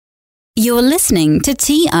You're listening to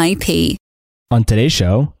TIP. On today's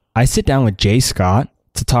show, I sit down with Jay Scott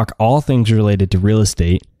to talk all things related to real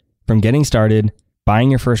estate, from getting started,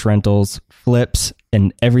 buying your first rentals, flips,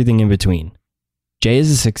 and everything in between. Jay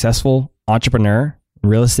is a successful entrepreneur,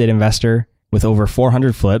 real estate investor with over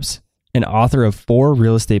 400 flips, an author of 4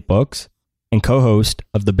 real estate books, and co-host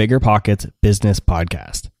of the Bigger Pockets Business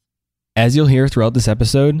Podcast. As you'll hear throughout this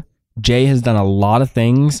episode, Jay has done a lot of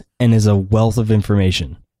things and is a wealth of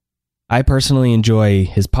information. I personally enjoy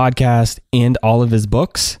his podcast and all of his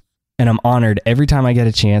books, and I'm honored every time I get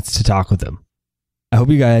a chance to talk with him. I hope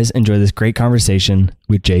you guys enjoy this great conversation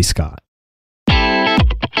with Jay Scott.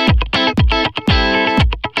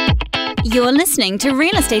 You're listening to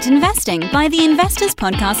Real Estate Investing by the Investors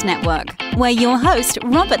Podcast Network, where your host,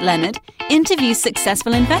 Robert Leonard, interviews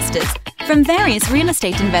successful investors from various real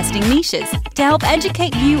estate investing niches to help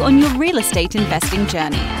educate you on your real estate investing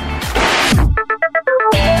journey.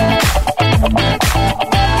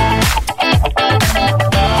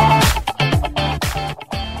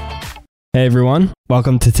 Hey everyone,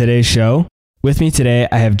 welcome to today's show. With me today,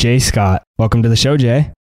 I have Jay Scott. Welcome to the show, Jay.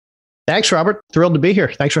 Thanks, Robert. Thrilled to be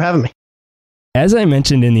here. Thanks for having me. As I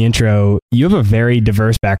mentioned in the intro, you have a very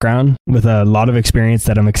diverse background with a lot of experience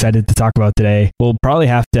that I'm excited to talk about today. We'll probably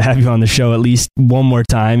have to have you on the show at least one more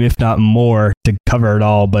time, if not more, to cover it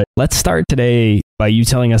all. But let's start today by you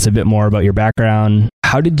telling us a bit more about your background.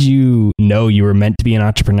 How did you know you were meant to be an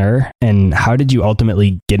entrepreneur, and how did you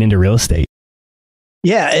ultimately get into real estate?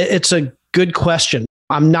 Yeah, it's a good question.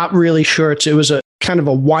 I'm not really sure. It was a kind of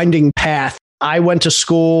a winding path. I went to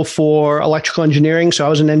school for electrical engineering, so I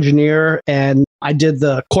was an engineer, and I did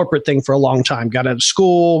the corporate thing for a long time. Got out of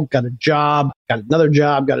school, got a job, got another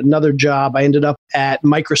job, got another job. I ended up at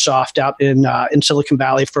Microsoft out in Silicon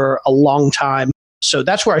Valley for a long time. So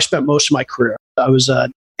that's where I spent most of my career. I was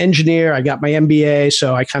an engineer. I got my MBA,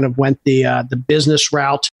 so I kind of went the business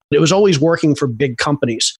route. It was always working for big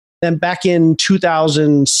companies. Then back in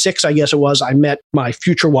 2006, I guess it was, I met my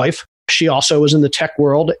future wife. She also was in the tech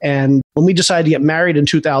world. And when we decided to get married in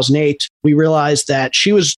 2008, we realized that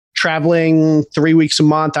she was traveling 3 weeks a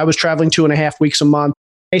month. I was traveling 2.5 weeks a month.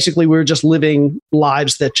 Basically, we were just living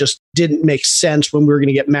lives that just didn't make sense when we were going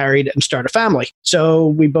to get married and start a family. So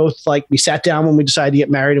we both we sat down when we decided to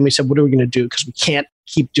get married and we said, what are we going to do? Because we can't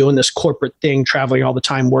keep doing this corporate thing, traveling all the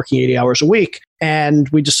time, working 80 hours a week. And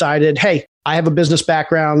we decided, hey, I have a business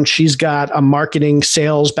background. She's got a marketing,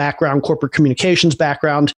 sales background, corporate communications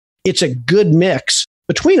background. It's a good mix.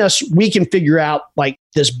 Between us, we can figure out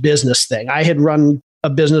this business thing. I had run a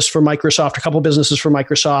business for Microsoft, a couple of businesses for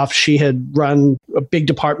Microsoft. She had run big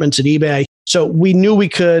departments at eBay. So we knew we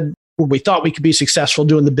thought we could be successful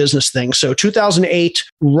doing the business thing. So 2008,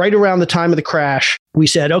 right around the time of the crash, we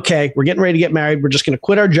said, okay, we're getting ready to get married. We're just going to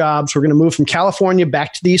quit our jobs. We're going to move from California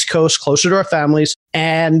back to the East Coast, closer to our families.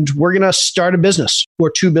 And we're going to start a business or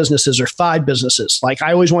 2 businesses or 5 businesses.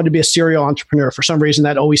 I always wanted to be a serial entrepreneur. For some reason,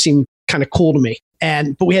 that always seemed kind of cool to me.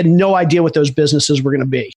 But we had no idea what those businesses were going to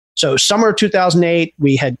be. So summer of 2008,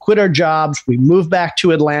 we had quit our jobs. We moved back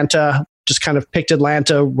to Atlanta, just kind of picked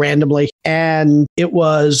Atlanta randomly. And it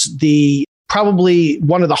was probably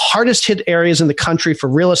one of the hardest hit areas in the country for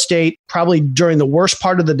real estate, probably during the worst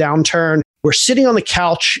part of the downturn. We're sitting on the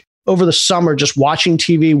couch over the summer, just watching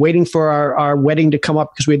TV, waiting for our wedding to come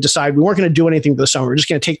up because we had decided we weren't going to do anything for the summer. We're just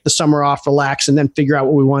going to take the summer off, relax, and then figure out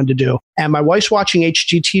what we wanted to do. And my wife's watching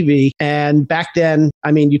HGTV. And back then,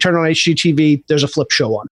 you turn on HGTV, there's a flip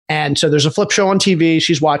show on. And so there's a flip show on TV.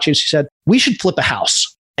 She's watching. She said, we should flip a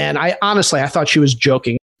house. And I thought she was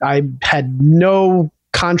joking. I had no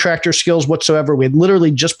contractor skills whatsoever. We had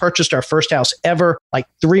literally just purchased our first house ever,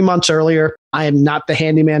 3 months earlier. I am not the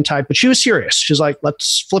handyman type, but she was serious. She's like,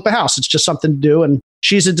 let's flip a house. It's just something to do. And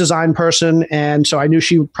she's a design person. And so I knew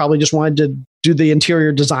she probably just wanted to do the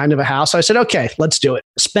interior design of a house. I said, okay, let's do it.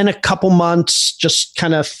 Spent a couple months just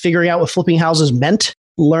kind of figuring out what flipping houses meant.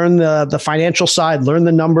 Learn the financial side, learn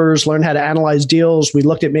the numbers, learn how to analyze deals. We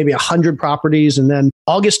looked at maybe 100 properties. And then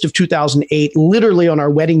August of 2008, literally on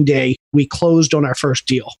our wedding day, we closed on our first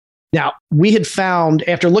deal. Now, we had found,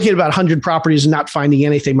 after looking at about 100 properties and not finding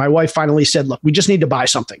anything, my wife finally said, look, we just need to buy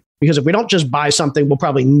something. Because if we don't just buy something, we'll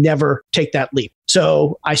probably never take that leap.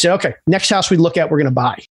 So I said, okay, next house we look at, we're going to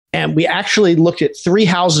buy. And we actually looked at 3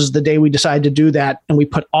 houses the day we decided to do that. And we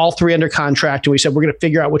put all 3 under contract. And we said, we're going to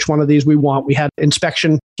figure out which one of these we want. We had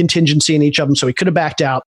inspection contingency in each of them. So we could have backed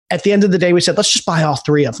out. At the end of the day, we said, let's just buy all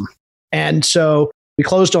 3 of them. And so we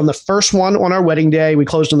closed on the first one on our wedding day. We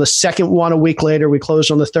closed on the second one a week later. We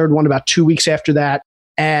closed on the third one about 2 weeks after that.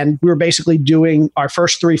 And we were basically doing our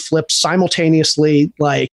first 3 flips simultaneously,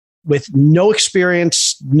 with no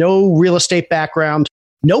experience, no real estate background.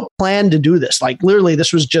 no plan to do this. Like literally,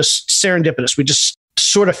 this was just serendipitous. We just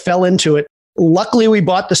sort of fell into it. Luckily, we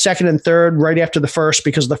bought the second and third right after the first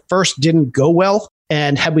because the first didn't go well.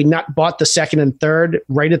 And had we not bought the second and third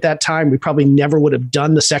right at that time, we probably never would have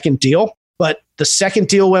done the second deal. But the second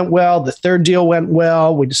deal went well. The third deal went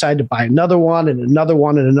well. We decided to buy another one and another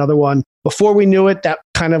one and another one. Before we knew it, that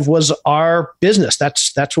kind of was our business.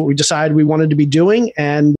 That's what we decided we wanted to be doing.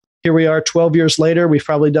 And here we are 12 years later. We've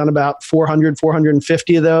probably done about 400,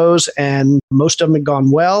 450 of those. And most of them have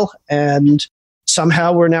gone well. And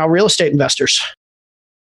somehow we're now real estate investors.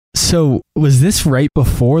 So was this right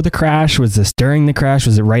before the crash? Was this during the crash?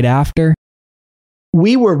 Was it right after?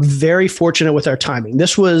 We were very fortunate with our timing.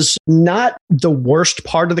 This was not the worst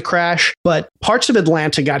part of the crash, but parts of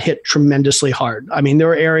Atlanta got hit tremendously hard. I mean, there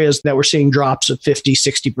were areas that were seeing drops of 50,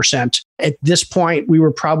 60%. At this point, we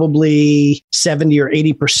were probably 70 or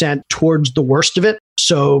 80% towards the worst of it.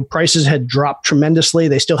 So prices had dropped tremendously.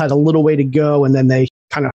 They still had a little way to go, and then they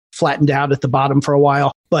kind of flattened out at the bottom for a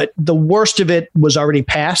while. But the worst of it was already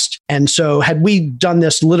past. And so had we done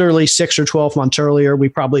this literally 6 or 12 months earlier, we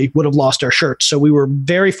probably would have lost our shirts. So we were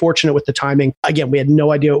very fortunate with the timing. Again, we had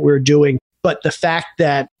no idea what we were doing. But the fact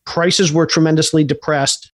that prices were tremendously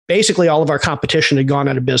depressed, basically all of our competition had gone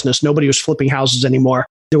out of business. Nobody was flipping houses anymore.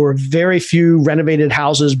 There were very few renovated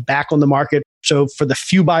houses back on the market. So for the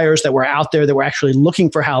few buyers that were out there that were actually looking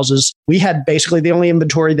for houses, we had basically the only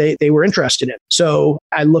inventory they were interested in. So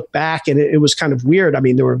I look back and it was kind of weird. I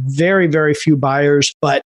mean, there were very, very few buyers,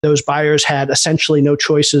 but those buyers had essentially no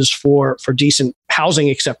choices for decent housing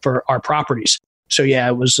except for our properties. So yeah,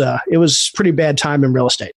 it was pretty bad time in real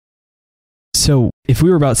estate. So if we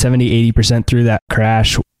were about 70, 80% through that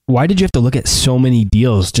crash, why did you have to look at so many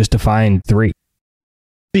deals just to find 3?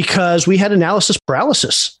 Because we had analysis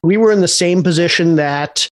paralysis. We were in the same position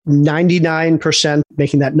that 99%,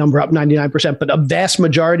 making that number up 99%, but a vast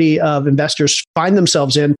majority of investors find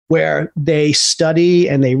themselves in, where they study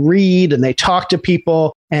and they read and they talk to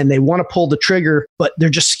people and they want to pull the trigger, but they're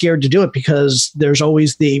just scared to do it because there's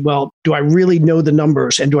always well, do I really know the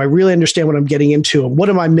numbers? And do I really understand what I'm getting into? And what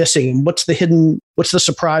am I missing? And what's the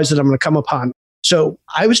surprise that I'm going to come upon? So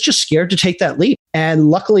I was just scared to take that leap. And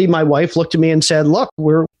luckily, my wife looked at me and said, look,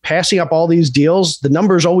 we're passing up all these deals. The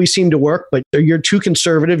numbers always seem to work, but you're too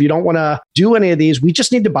conservative. You don't want to do any of these. We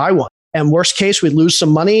just need to buy one. And worst case, we lose some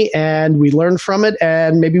money and we learn from it.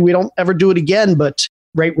 And maybe we don't ever do it again, but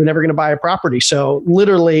we're never going to buy a property. So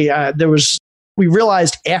literally, we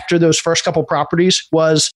realized after those first couple properties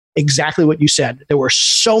was exactly what you said. There were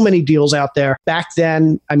so many deals out there. Back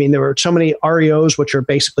then, I mean, there were so many REOs, which are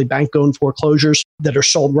basically bank-owned foreclosures, that are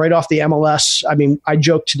sold right off the MLS. I mean, I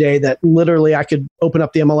joke today that literally I could open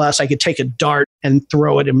up the MLS, I could take a dart and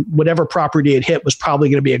throw it, and whatever property it hit was probably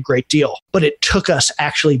going to be a great deal. But it took us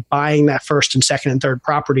actually buying that first and second and third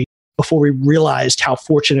property before we realized how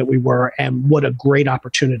fortunate we were and what a great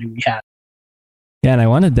opportunity we had. Yeah, and I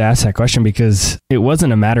wanted to ask that question because it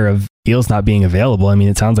wasn't a matter of deals not being available. I mean,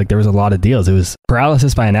 it sounds like there was a lot of deals. It was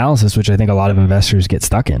paralysis by analysis, which I think a lot of investors get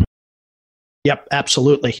stuck in. Yep,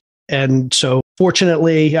 absolutely. And so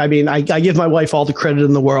fortunately, I mean, I give my wife all the credit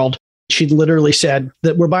in the world. She literally said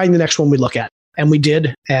that we're buying the next one we look at. And we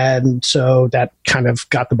did. And so that kind of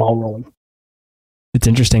got the ball rolling. It's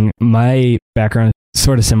interesting. My background is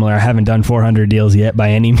sort of similar. I haven't done 400 deals yet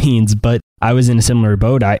by any means, but I was in a similar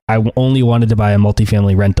boat. I only wanted to buy a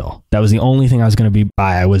multifamily rental. That was the only thing I was going to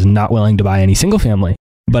buy. I was not willing to buy any single family.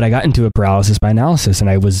 But I got into a paralysis by analysis,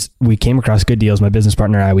 and we came across good deals. My business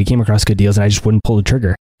partner and we came across good deals, and I just wouldn't pull the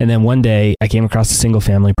trigger. And then one day I came across a single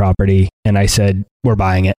family property and I said, we're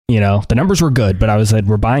buying it. You know, the numbers were good, but I was like,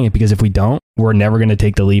 we're buying it because if we don't, we're never going to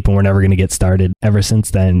take the leap and we're never going to get started. Ever since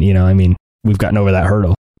then, you know, I mean, we've gotten over that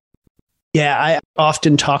hurdle. Yeah, I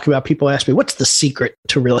often talk about, people ask me, what's the secret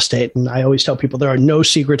to real estate? And I always tell people there are no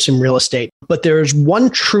secrets in real estate. But there's one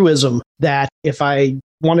truism that if I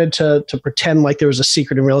wanted to pretend like there was a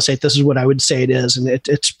secret in real estate, this is what I would say it is. And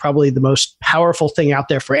it's probably the most powerful thing out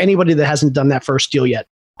there for anybody that hasn't done that first deal yet.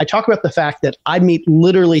 I talk about the fact that I meet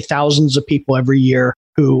literally thousands of people every year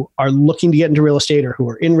who are looking to get into real estate or who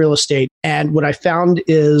are in real estate. And what I found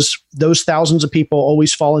is those thousands of people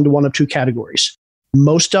always fall into one of two categories.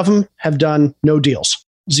 Most of them have done no deals,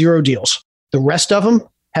 0 deals. The rest of them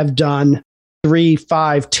have done 3,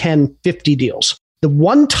 5, 10, 50 deals. The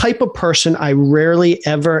one type of person I rarely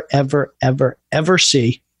ever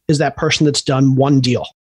see is that person that's done 1 deal.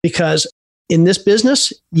 Because in this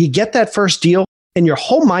business, you get that first deal and your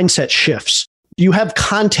whole mindset shifts. You have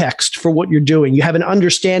context for what you're doing. You have an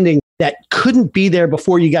understanding that couldn't be there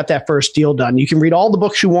before you got that first deal done. You can read all the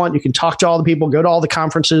books you want. You can talk to all the people, go to all the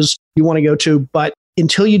conferences you want to go to. But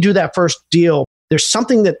until you do that first deal, there's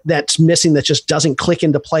something that's missing that just doesn't click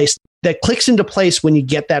into place. That clicks into place when you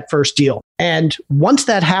get that first deal. And once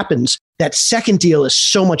that happens, that second deal is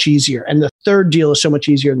so much easier. And the third deal is so much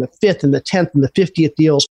easier. And the fifth and the 10th and the 50th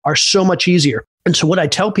deals are so much easier. And so what I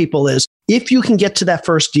tell people is, if you can get to that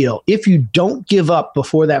first deal, if you don't give up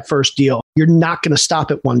before that first deal, you're not going to stop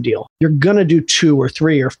at one deal. You're going to do 2 or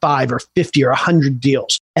 3 or 5 or 50 or 100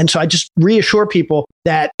 deals. And so I just reassure people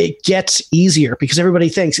that it gets easier, because everybody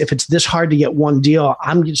thinks if it's this hard to get one deal,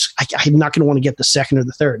 I'm not going to want to get the second or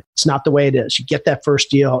the third. It's not the way it is. You get that first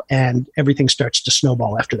deal and everything starts to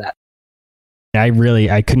snowball after that.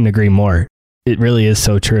 I couldn't agree more. It really is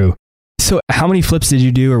so true. So how many flips did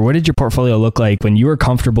you do, or what did your portfolio look like when you were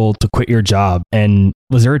comfortable to quit your job? And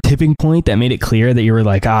was there a tipping point that made it clear that you were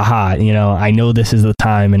like, aha, I know this is the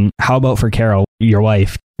time? And how about for Carol, your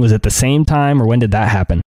wife? Was it the same time, or when did that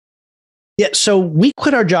happen? Yeah, so we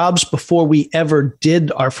quit our jobs before we ever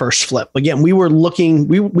did our first flip. Again, we were looking,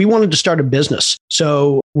 we wanted to start a business.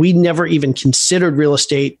 So we never even considered real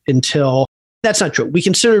estate until, that's not true. We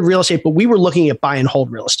considered real estate, but we were looking at buy and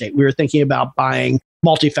hold real estate. We were thinking about buying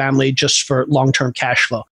multifamily just for long-term cash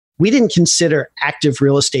flow. We didn't consider active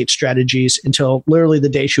real estate strategies until literally the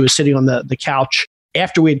day she was sitting on the couch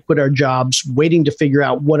after we had quit our jobs, waiting to figure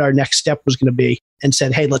out what our next step was going to be, and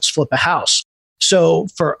said, hey, let's flip a house. So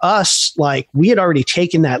for us, we had already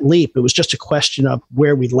taken that leap. It was just a question of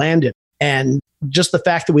where we landed. And just the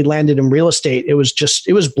fact that we landed in real estate, it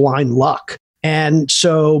was blind luck. And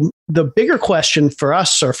so the bigger question for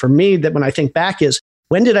us, or for me, that when I think back, is,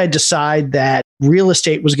 when did I decide that real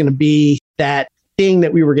estate was going to be that thing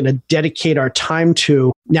that we were going to dedicate our time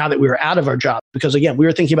to now that we were out of our job? Because again, we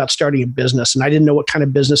were thinking about starting a business, and I didn't know what kind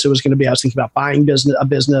of business it was going to be. I was thinking about buying a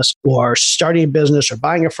business or starting a business or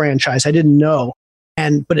buying a franchise. I didn't know.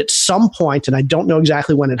 But at some point, and I don't know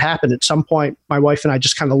exactly when it happened, at some point, my wife and I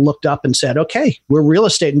just kind of looked up and said, okay, we're real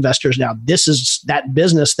estate investors now. This is that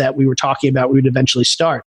business that we were talking about we would eventually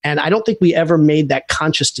start. And I don't think we ever made that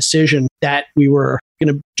conscious decision that we were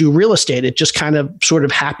going to do real estate. It just kind of sort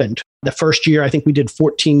of happened. The first year, I think we did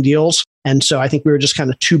 14 deals. And so I think we were just kind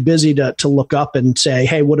of too busy to look up and say,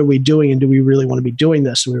 hey, what are we doing? And do we really want to be doing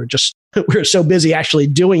this? And we were so busy actually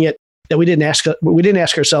doing it that we didn't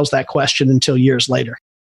ask ourselves that question until years later.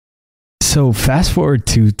 So fast forward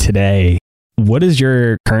to today, what does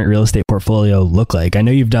your current real estate portfolio look like? I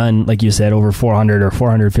know you've done, like you said, over 400 or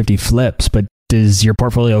 450 flips, but does your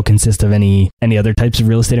portfolio consist of any other types of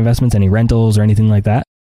real estate investments, any rentals or anything like that?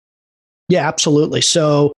 Yeah, absolutely.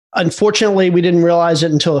 So unfortunately, we didn't realize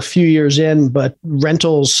it until a few years in, but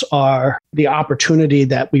rentals are the opportunity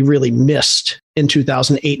that we really missed in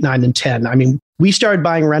 2008, 9, and 10. I mean, we started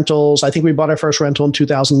buying rentals. I think we bought our first rental in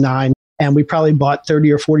 2009, and we probably bought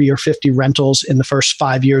 30 or 40 or 50 rentals in the first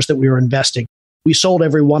 5 years that we were investing. We sold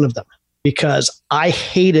every one of them because I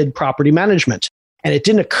hated property management. And it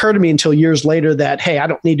didn't occur to me until years later that, hey, I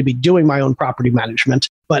don't need to be doing my own property management.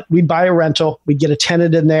 But we'd buy a rental, we'd get a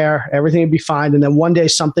tenant in there, everything would be fine. And then one day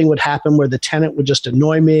something would happen where the tenant would just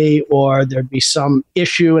annoy me, or there'd be some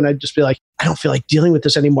issue. And I'd just be like, I don't feel like dealing with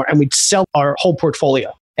this anymore. And we'd sell our whole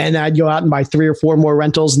portfolio. And I'd go out and buy 3 or 4 more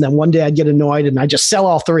rentals. And then one day I'd get annoyed and I'd just sell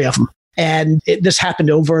all 3 of them. And this happened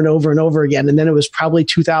over and over and over again. And then it was probably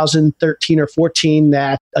 2013 or 14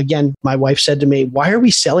 that, again, my wife said to me, why are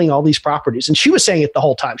we selling all these properties? And she was saying it the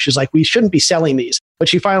whole time. She was like, we shouldn't be selling these. But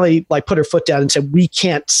she finally put her foot down and said, we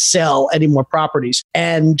can't sell any more properties.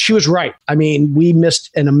 And she was right. I mean, we missed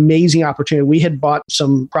an amazing opportunity. We had bought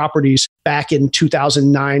some properties back in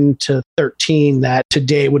 2009 to 13 that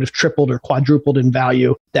today would have tripled or quadrupled in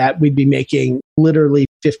value, that we'd be making literally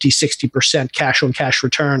 50, 60% cash on cash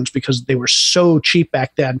returns because they were so cheap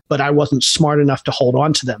back then, but I wasn't smart enough to hold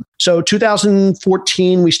on to them. So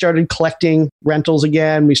 2014, we started collecting rentals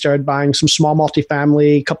again. We started buying some small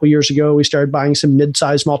multifamily. A couple of years ago, we started buying some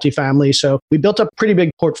mid-sized multifamily. So we built a pretty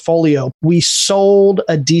big portfolio. We sold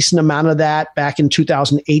a decent amount of that back in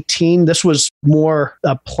 2018. This was more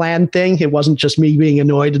a planned thing. It wasn't just me being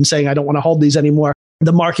annoyed and saying, I don't want to hold these anymore.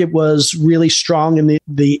 The market was really strong in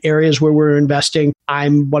the areas where we're investing.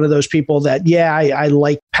 I'm one of those people that, I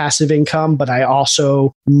like passive income, but I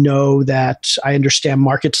also know that I understand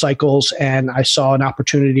market cycles, and I saw an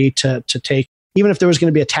opportunity to take, even if there was going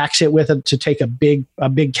to be a tax hit with it, to take a big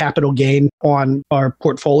capital gain on our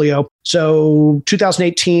portfolio. So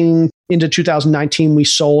 2018 into 2019, we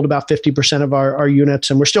sold about 50% of our units,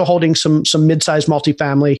 and we're still holding some mid-sized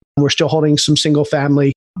multifamily. We're still holding some single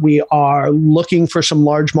family. We are looking for some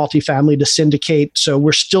large multifamily to syndicate. So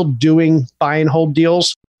we're still doing buy and hold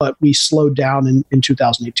deals, but we slowed down in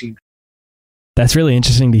 2018. That's really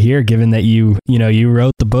interesting to hear, given that you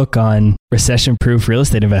wrote the book on recession-proof real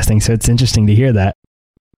estate investing. So it's interesting to hear that.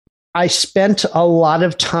 I spent a lot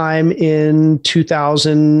of time in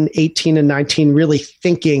 2018 and 19 really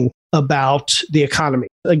thinking about the economy.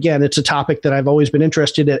 Again, it's a topic that I've always been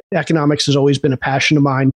interested in. Economics has always been a passion of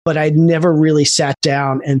mine, but I'd never really sat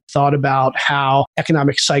down and thought about how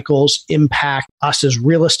economic cycles impact us as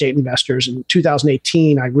real estate investors. In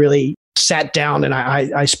 2018, I really sat down and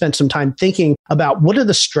I spent some time thinking about what are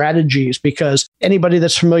the strategies, because anybody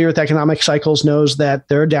that's familiar with economic cycles knows that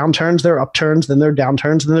there are downturns, there are upturns, then there are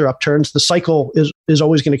downturns, then there are upturns. The cycle is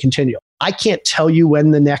always going to continue. I can't tell you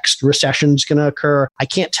when the next recession is going to occur. I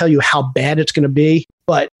can't tell you how bad it's going to be.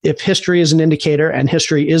 But if history is an indicator, and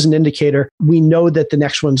history is an indicator, we know that the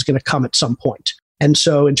next one's going to come at some point. And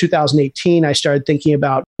so in 2018, I started thinking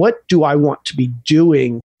about, what do I want to be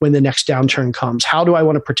doing when the next downturn comes? How do I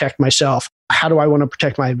want to protect myself? How do I want to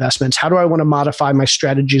protect my investments? How do I want to modify my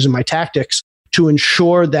strategies and my tactics to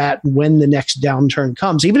ensure that when the next downturn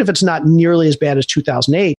comes, even if it's not nearly as bad as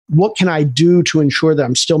 2008, what can I do to ensure that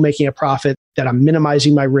I'm still making a profit, that I'm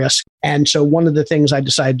minimizing my risk? And so one of the things I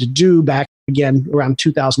decided to do back again around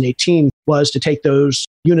 2018 was to take those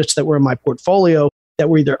units that were in my portfolio that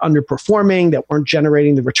were either underperforming, that weren't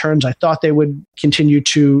generating the returns I thought they would continue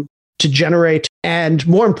to generate. And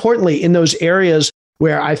more importantly, in those areas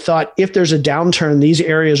where I thought if there's a downturn, these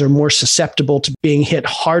areas are more susceptible to being hit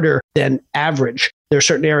harder than average. There are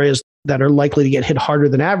certain areas that are likely to get hit harder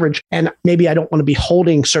than average. And maybe I don't want to be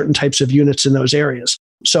holding certain types of units in those areas.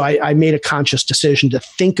 So I made a conscious decision to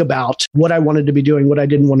think about what I wanted to be doing, what I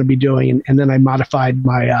didn't want to be doing. And then I modified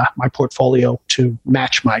my portfolio to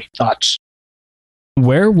match my thoughts.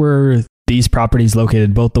 Where were these properties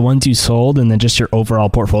located, both the ones you sold and then just your overall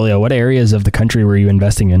portfolio? What areas of the country were you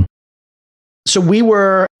investing in? So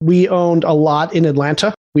we owned a lot in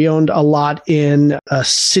Atlanta. We owned a lot in a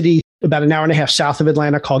city about an hour and a half south of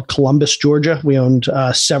Atlanta called Columbus, Georgia. We owned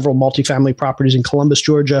several multifamily properties in Columbus,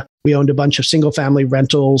 Georgia. We owned a bunch of single family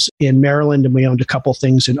rentals in Maryland, and we owned a couple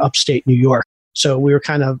things in upstate New York. So we were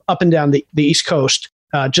kind of up and down the East Coast,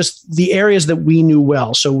 just the areas that we knew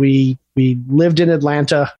well. So we lived in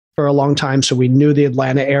Atlanta for a long time, so we knew the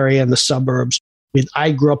Atlanta area and the suburbs.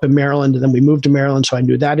 I grew up in Maryland, and then we moved to Maryland, so I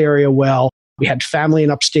knew that area well. We had family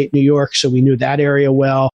in upstate New York, so we knew that area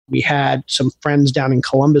well. We had some friends down in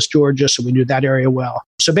Columbus, Georgia, so we knew that area well.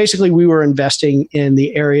 So basically, we were investing in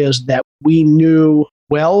the areas that we knew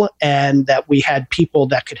well and that we had people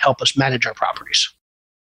that could help us manage our properties.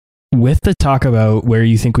 With the talk about where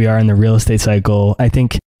you think we are in the real estate cycle, I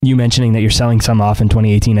think you mentioning that you're selling some off in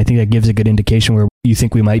 2018, I think that gives a good indication where you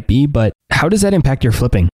think we might be. But how does that impact your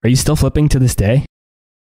flipping? Are you still flipping to this day?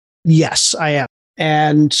 Yes, I am.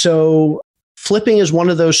 And so flipping is one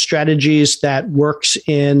of those strategies that works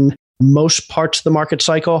in most parts of the market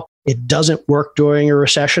cycle. It doesn't work during a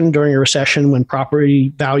recession. During a recession, when property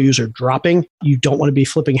values are dropping, you don't want to be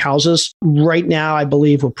flipping houses. Right now, I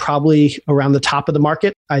believe we're probably around the top of the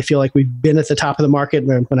market. I feel like we've been at the top of the market.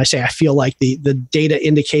 When I say I feel like, the data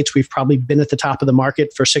indicates we've probably been at the top of the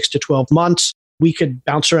market for 6 to 12 months. We could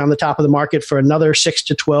bounce around the top of the market for another 6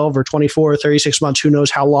 to 12 or 24 or 36 months. Who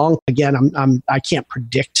knows how long? Again, I can't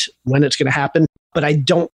predict when it's going to happen, but I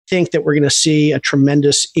don't think that we're going to see a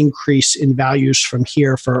tremendous increase in values from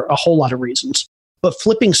here for a whole lot of reasons. But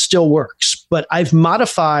flipping still works. But I've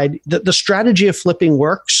modified, the strategy of flipping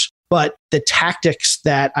works, but the tactics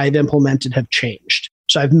that I've implemented have changed.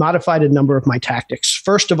 So I've modified a number of my tactics.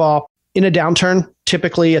 First of all, in a downturn,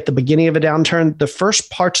 typically at the beginning of a downturn, the first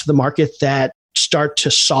parts of the market that start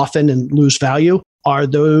to soften and lose value are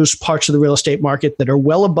those parts of the real estate market that are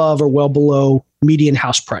well above or well below median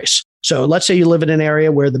house price. So let's say you live in an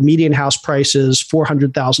area where the median house price is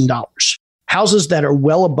 $400,000. Houses that are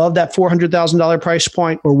well above that $400,000 price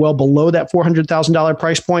point or well below that $400,000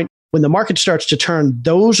 price point, when the market starts to turn,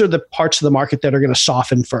 those are the parts of the market that are going to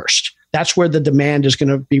soften first. That's where the demand is going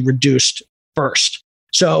to be reduced first.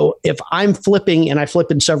 So if I'm flipping, and I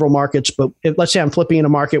flip in several markets, but let's say I'm flipping in a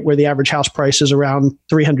market where the average house price is around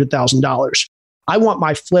 $300,000, I want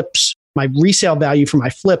my flips, my resale value for my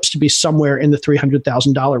flips to be somewhere in the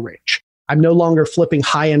 $300,000 range. I'm no longer flipping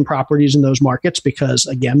high-end properties in those markets because,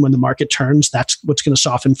 again, when the market turns, that's what's going to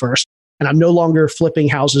soften first. And I'm no longer flipping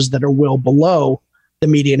houses that are well below the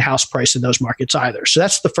median house price in those markets either. So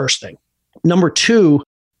that's the first thing. Number two,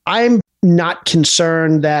 I'm not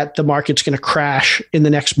concerned that the market's going to crash in the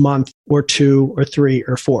next month or 2 or 3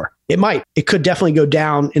 or 4. It might. It could definitely go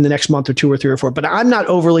down in the next month or 2 or 3 or 4. But I'm not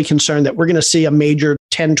overly concerned that we're going to see a major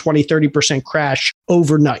 10, 20, 30% crash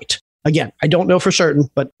overnight. Again, I don't know for certain,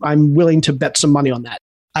 but I'm willing to bet some money on that.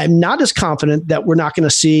 I'm not as confident that we're not going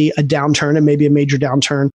to see a downturn and maybe a major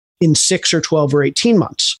downturn in 6 or 12 or 18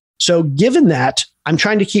 months. So given that, I'm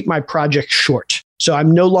trying to keep my projects short. So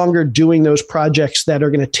I'm no longer doing those projects that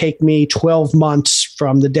are going to take me 12 months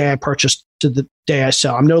from the day I purchased to the day I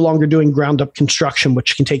sell. I'm no longer doing ground up construction,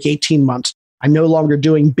 which can take 18 months. I'm no longer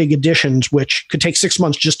doing big additions, which could take 6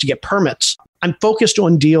 months just to get permits. I'm focused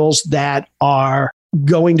on deals that are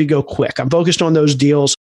going to go quick. I'm focused on those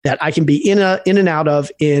deals that I can be in and out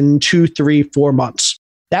of in 2, 3, 4 months.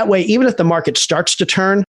 That way, even if the market starts to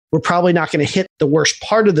turn, we're probably not going to hit the worst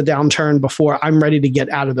part of the downturn before I'm ready to get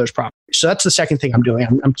out of those properties. So that's the second thing I'm doing.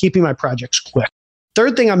 I'm keeping my projects quick.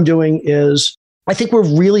 Third thing I'm doing is I think we're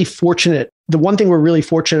really fortunate. The one thing we're really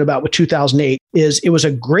fortunate about with 2008 is it was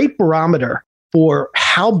a great barometer for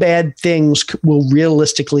how bad things will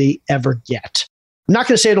realistically ever get. I'm not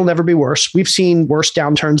going to say it'll never be worse. We've seen worse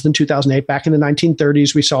downturns than 2008. Back in the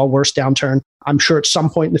 1930s, we saw a worse downturn. I'm sure at some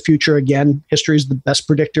point in the future, again, history is the best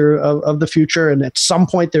predictor of the future. And at some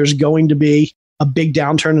point, there's going to be a big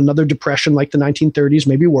downturn, another depression like the 1930s,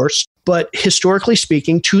 maybe worse. But historically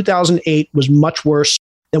speaking, 2008 was much worse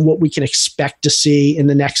than what we can expect to see in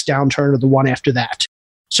the next downturn or the one after that.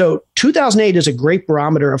 So 2008 is a great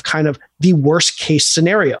barometer of kind of the worst case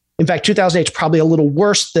scenario. In fact, 2008 is probably a little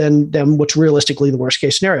worse than what's realistically the worst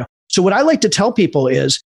case scenario. So what I like to tell people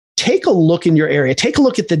is take a look in your area, take a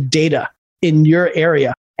look at the data in your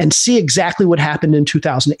area and see exactly what happened in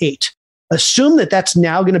 2008. Assume that that's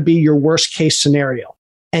now going to be your worst case scenario.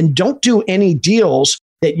 And don't do any deals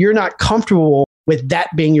that you're not comfortable with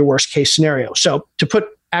that being your worst case scenario. So to put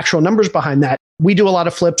actual numbers behind that, we do a lot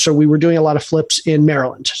of flips, or we were doing a lot of flips in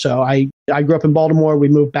Maryland. So I grew up in Baltimore. We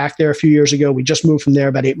moved back there a few years ago. We just moved from there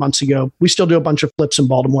about 8 months ago. We still do a bunch of flips in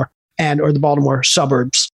Baltimore or the Baltimore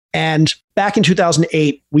suburbs. And back in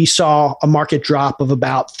 2008, we saw a market drop of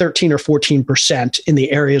about 13 or 14% in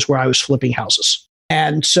the areas where I was flipping houses.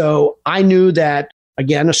 And so I knew that,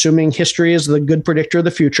 again, assuming history is the good predictor of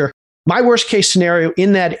the future, my worst case scenario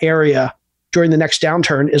in that area during the next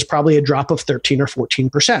downturn is probably a drop of 13 or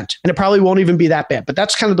 14%. And it probably won't even be that bad, but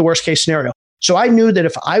that's kind of the worst case scenario. So I knew that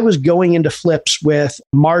if I was going into flips with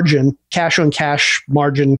margin, cash on cash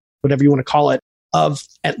margin, whatever you want to call it, of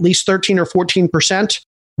at least 13 or 14%,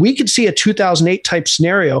 we could see a 2008 type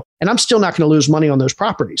scenario, and I'm still not going to lose money on those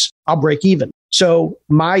properties. I'll break even. So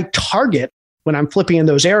my target when I'm flipping in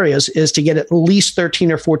those areas is to get at least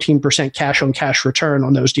 13 or 14% cash on cash return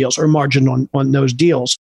on those deals, or margin on those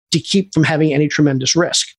deals, to keep from having any tremendous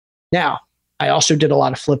risk. Now, I also did a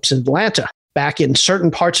lot of flips in Atlanta. Back in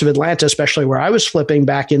certain parts of Atlanta, especially where I was flipping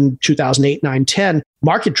back in 2008, 9, 10,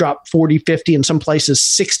 market dropped 40, 50, in some places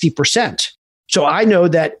 60%. So I know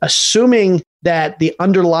that assuming that the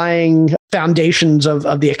underlying foundations of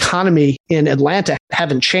the economy in Atlanta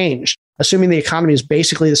haven't changed, assuming the economy is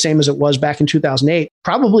basically the same as it was back in 2008,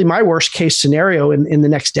 probably my worst case scenario in the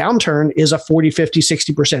next downturn is a 40, 50,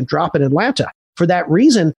 60% drop in Atlanta. For that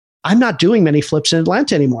reason, I'm not doing many flips in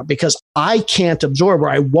Atlanta anymore because I can't absorb,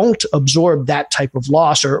 or I won't absorb, that type of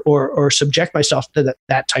loss or subject myself to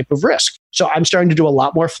that type of risk. So I'm starting to do a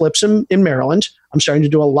lot more flips in Maryland. I'm starting to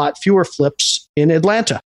do a lot fewer flips in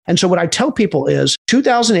Atlanta. And so what I tell people is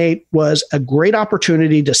 2008 was a great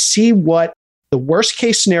opportunity to see what the worst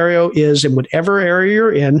case scenario is in whatever area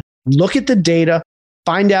you're in. Look at the data.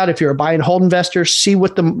 Find out if you're a buy and hold investor, see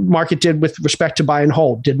what the market did with respect to buy and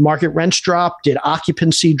hold. Did market rents drop? Did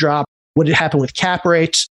occupancy drop? What did happen with cap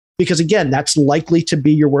rates? Because again, that's likely to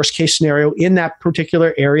be your worst case scenario in that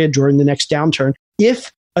particular area during the next downturn.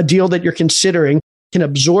 If a deal that you're considering can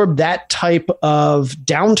absorb that type of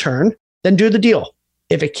downturn, then do the deal.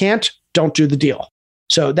 If it can't, don't do the deal.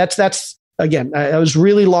 So that's again, I was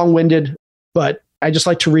really long-winded, but I just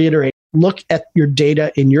like to reiterate, look at your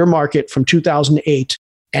data in your market from 2008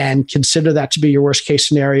 and consider that to be your worst case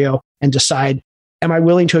scenario and decide, am I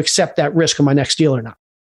willing to accept that risk on my next deal or not?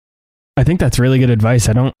 I think that's really good advice.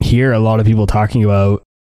 I don't hear a lot of people talking about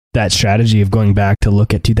that strategy of going back to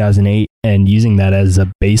look at 2008 and using that as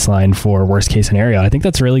a baseline for worst case scenario. I think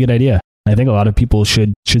that's a really good idea. I think a lot of people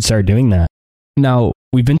should start doing that. Now,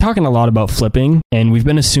 we've been talking a lot about flipping, and we've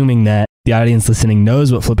been assuming that the audience listening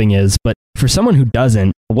knows what flipping is. But for someone who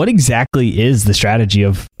doesn't, what exactly is the strategy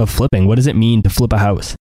of flipping? What does it mean to flip a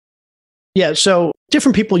house? Yeah, so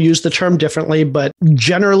different people use the term differently, but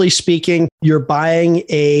generally speaking, you're buying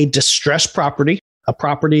a distressed property, a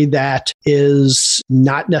property that is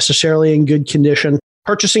not necessarily in good condition,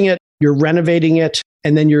 purchasing it, you're renovating it,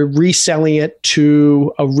 and then you're reselling it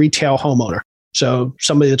to a retail homeowner. So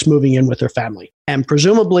somebody that's moving in with their family. And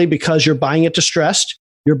presumably because you're buying it distressed,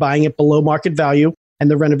 you're buying it below market value,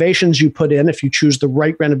 And the renovations you put in, if you choose the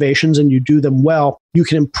right renovations and you do them well, you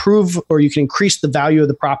can improve or you can increase the value of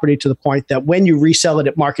the property to the point that when you resell it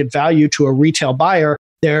at market value to a retail buyer,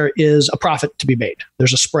 there is a profit to be made.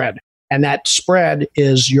 There's a spread. And that spread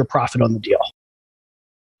is your profit on the deal.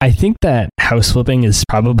 I think that house flipping is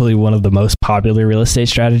probably one of the most popular real estate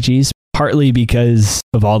strategies, partly because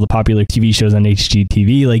of all the popular TV shows on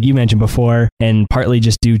HGTV, like you mentioned before, and partly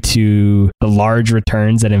just due to the large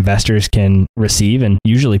returns that investors can receive, and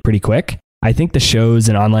usually pretty quick. I think the shows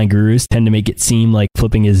and online gurus tend to make it seem like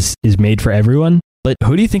flipping is made for everyone. But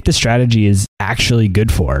who do you think the strategy is actually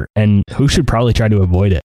good for, and who should probably try to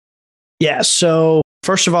avoid it? Yeah, so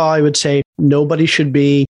first of all, I would say nobody should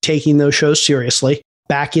be taking those shows seriously.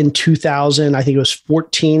 Back in 2000, I think it was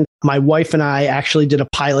 14, my wife and I actually did a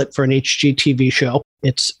pilot for an HGTV show.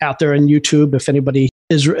 It's out there on YouTube. If anybody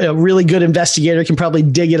is a really good investigator, can probably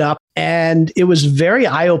dig it up. And it was very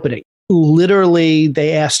eye-opening. Literally,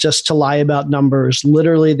 they asked us to lie about numbers.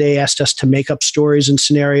 Literally, they asked us to make up stories and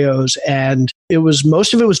scenarios. And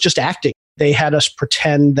most of it was just acting. They had us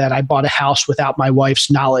pretend that I bought a house without my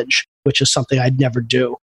wife's knowledge, which is something I'd never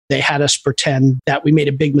do. They had us pretend that we made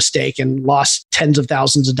a big mistake and lost tens of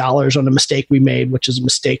thousands of dollars on a mistake we made, which is a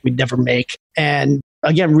mistake we'd never make. And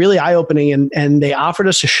again, really eye-opening. And they offered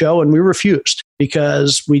us a show and we refused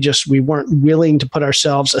because we weren't willing to put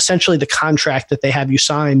ourselves, essentially the contract that they have you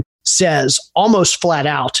sign says almost flat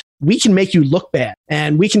out, we can make you look bad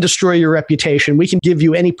and we can destroy your reputation. We can give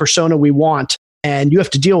you any persona we want and you have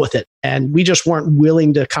to deal with it. And we just weren't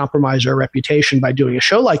willing to compromise our reputation by doing a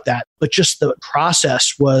show like that. But just the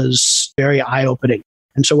process was very eye-opening.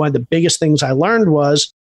 And so one of the biggest things I learned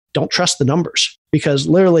was don't trust the numbers, because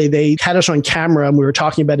literally they had us on camera and we were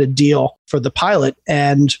talking about a deal for the pilot.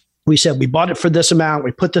 And we said, we bought it for this amount.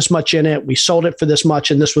 We put this much in it. We sold it for this much.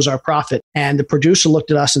 And this was our profit. And the producer looked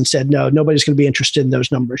at us and said, no, nobody's going to be interested in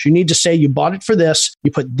those numbers. You need to say you bought it for this.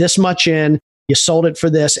 You put this much in. You sold it for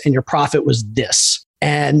this and your profit was this.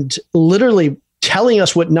 And literally telling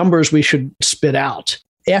us what numbers we should spit out.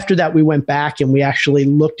 After that, we went back and we actually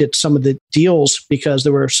looked at some of the deals because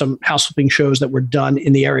there were some house flipping shows that were done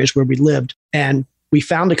in the areas where we lived. And we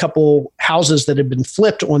found a couple houses that had been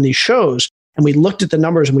flipped on these shows. And we looked at the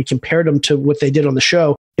numbers and we compared them to what they did on the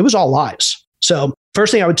show. It was all lies. So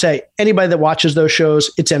first thing I would say, anybody that watches those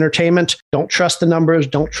shows, it's entertainment. Don't trust the numbers.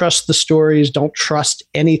 Don't trust the stories. Don't trust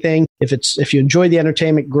anything. If you enjoy the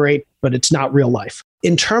entertainment, great, but it's not real life.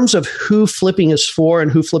 In terms of who flipping is for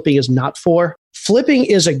and who flipping is not for, flipping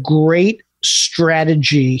is a great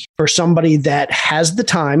strategy for somebody that has the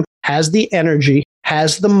time, has the energy,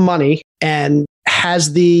 has the money, and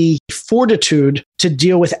has the fortitude to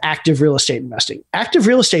deal with active real estate investing. Active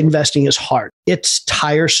real estate investing is hard. It's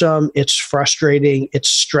tiresome. It's frustrating. It's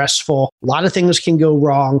stressful. A lot of things can go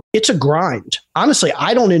wrong. It's a grind. Honestly,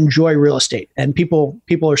 I don't enjoy real estate. And people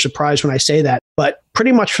are surprised when I say that. But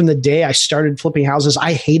pretty much from the day I started flipping houses,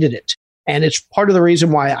 I hated it. And it's part of the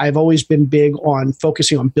reason why I've always been big on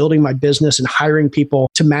focusing on building my business and hiring people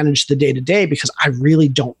to manage the day-to-day, because I really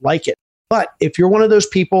don't like it. But if you're one of those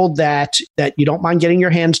people that you don't mind getting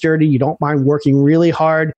your hands dirty, you don't mind working really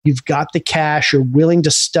hard, you've got the cash, you're willing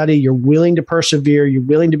to study, you're willing to persevere, you're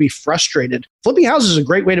willing to be frustrated, flipping houses is a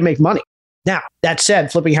great way to make money. Now, that said,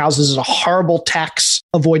 flipping houses is a horrible tax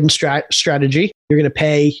avoidance strategy. You're going to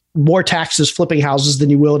pay more taxes flipping houses than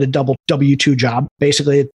you will at a double W-2 job.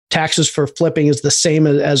 Basically, taxes for flipping is the same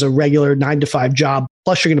as a regular 9-to-5 job.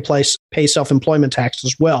 Plus, you're going to pay self-employment tax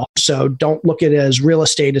as well. So don't look at it as real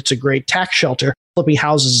estate. It's a great tax shelter. Flipping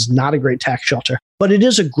houses is not a great tax shelter, but it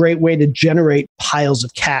is a great way to generate piles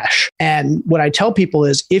of cash. And what I tell people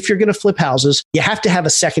is, if you're going to flip houses, you have to have a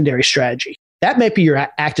secondary strategy. That might be your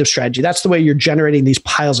active strategy. That's the way you're generating these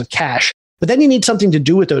piles of cash. But then you need something to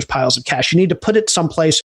do with those piles of cash. You need to put it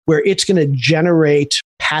someplace where it's going to generate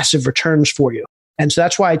passive returns for you. And so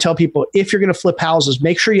that's why I tell people, if you're going to flip houses,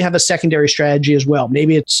 make sure you have a secondary strategy as well.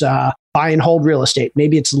 Maybe it's buy and hold real estate.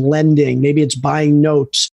 Maybe it's lending. Maybe it's buying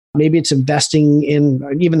notes. Maybe it's investing in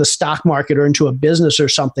even the stock market or into a business or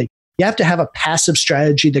something. You have to have a passive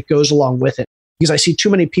strategy that goes along with it. Because I see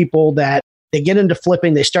too many people that they get into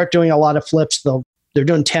flipping. They start doing a lot of flips. They're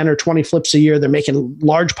doing 10 or 20 flips a year. They're making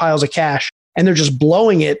large piles of cash. And they're just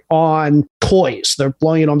blowing it on toys. They're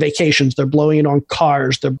blowing it on vacations. They're blowing it on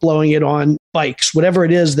cars. They're blowing it on bikes, whatever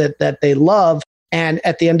it is that they love. And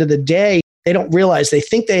at the end of the day, they don't realize they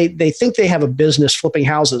think they have a business flipping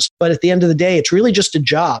houses. But at the end of the day, it's really just a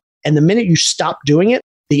job. And the minute you stop doing it,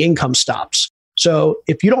 the income stops. So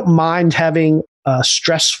if you don't mind having a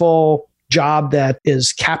stressful job that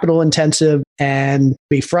is capital intensive and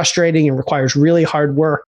be frustrating and requires really hard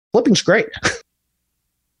work, flipping's great.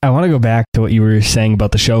 I want to go back to what you were saying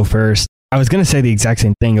about the show first. I was going to say the exact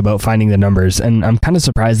same thing about finding the numbers, and I'm kind of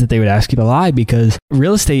surprised that they would ask you to lie because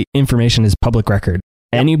real estate information is public record.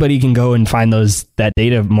 Anybody can go and find that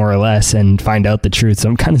data more or less and find out the truth. So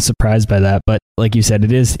I'm kind of surprised by that. But like you said,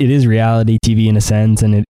 it is reality TV in a sense,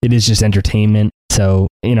 and it is just entertainment. So,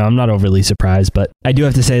 I'm not overly surprised, but I do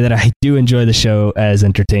have to say that I do enjoy the show as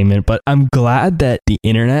entertainment, but I'm glad that the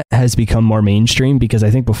internet has become more mainstream because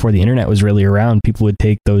I think before the internet was really around, people would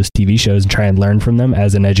take those TV shows and try and learn from them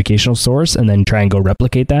as an educational source and then try and go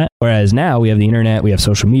replicate that. Whereas now we have the internet, we have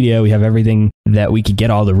social media, we have everything that we could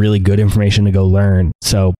get all the really good information to go learn.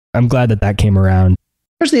 So I'm glad that came around.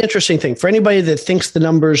 Here's the interesting thing. For anybody that thinks the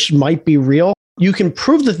numbers might be real, you can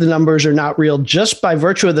prove that the numbers are not real just by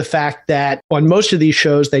virtue of the fact that on most of these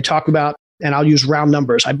shows, they talk about, and I'll use round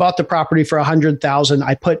numbers. I bought the property for $100,000.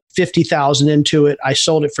 I put $50,000 into it. I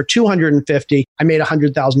sold it for $250,000. I made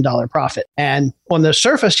 $100,000 profit. And on the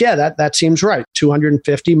surface, that seems right.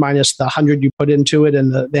 250 minus the 100 you put into it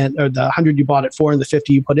and the 100 you bought it for and the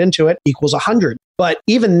 50 you put into it equals 100. But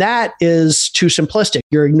even that is too simplistic.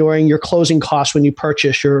 You're ignoring your closing costs when you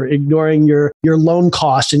purchase. You're ignoring your loan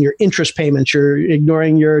costs and your interest payments. You're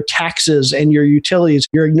ignoring your taxes and your utilities.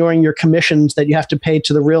 You're ignoring your commissions that you have to pay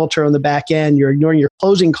to the realtor on the back end. You're ignoring your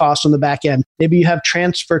closing costs on the back end. Maybe you have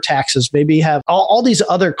transfer taxes. Maybe you have all these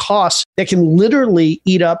other costs that can literally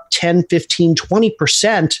eat up 10, 15,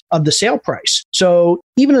 20% of the sale price. So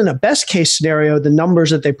even in a best case scenario, the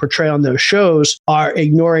numbers that they portray on those shows are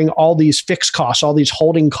ignoring all these fixed costs, all these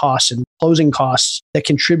holding costs and closing costs that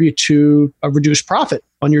contribute to a reduced profit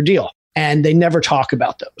on your deal. And they never talk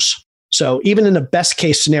about those. So even in a best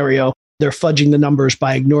case scenario, they're fudging the numbers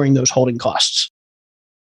by ignoring those holding costs.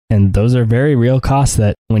 And those are very real costs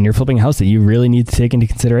that when you're flipping a house that you really need to take into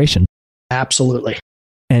consideration. Absolutely.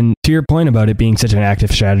 And to your point about it being such an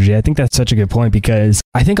active strategy, I think that's such a good point because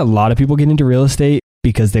I think a lot of people get into real estate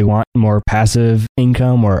because they want more passive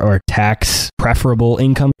income or tax preferable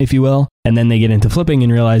income, if you will. And then they get into flipping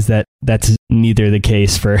and realize that that's neither the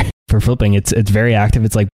case for flipping. It's very active.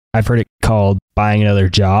 It's like, I've heard it called buying another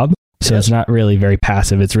job. So It's not really very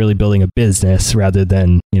passive. It's really building a business rather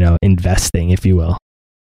than, investing, if you will.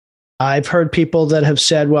 I've heard people that have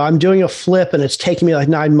said, well, I'm doing a flip and it's taking me like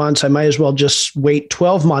 9 months. I might as well just wait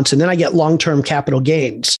 12 months and then I get long-term capital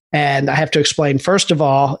gains. And I have to explain, first of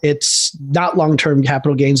all, it's not long-term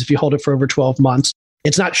capital gains if you hold it for over 12 months.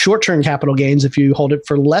 It's not short-term capital gains if you hold it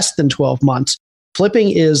for less than 12 months. Flipping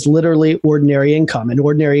is literally ordinary income. And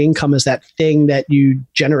ordinary income is that thing that you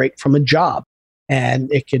generate from a job.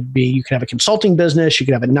 And it could be, you can have a consulting business, you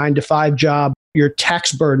can have a 9-to-5 job. Your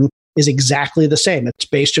tax burden is exactly the same. It's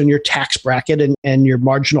based on your tax bracket and your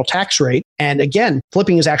marginal tax rate. And again,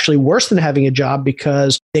 flipping is actually worse than having a job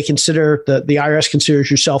because they consider, the IRS considers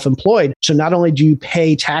you self-employed. So not only do you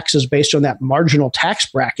pay taxes based on that marginal tax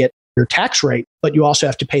bracket, your tax rate, but you also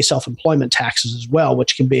have to pay self-employment taxes as well,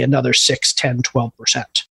 which can be another 6, 10,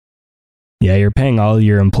 12%. Yeah, you're paying all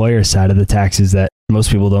your employer side of the taxes that most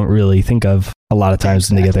people don't really think of a lot of times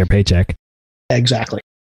when they get their paycheck. Exactly.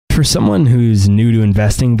 For someone who's new to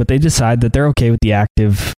investing, but they decide that they're okay with the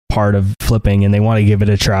active part of flipping and they want to give it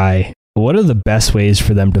a try, what are the best ways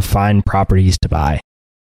for them to find properties to buy?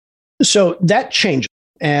 So that changes.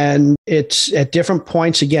 And it's at different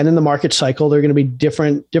points, again, in the market cycle, there are going to be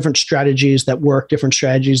different strategies that work, different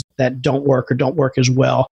strategies that don't work or don't work as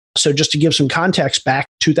well. So just to give some context, back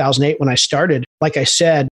 2008 when I started, like I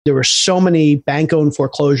said, there were so many bank-owned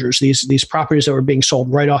foreclosures, these properties that were being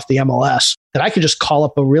sold right off the MLS, that I could just call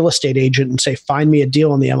up a real estate agent and say, find me a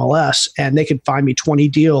deal on the MLS, and they could find me 20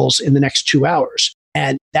 deals in the next 2 hours.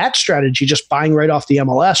 And that strategy, just buying right off the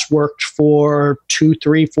MLS, worked for 2,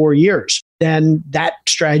 3, 4 years. Then that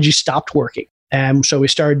strategy stopped working. And so we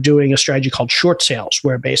started doing a strategy called short sales,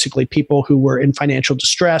 where basically people who were in financial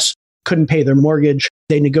distress couldn't pay their mortgage.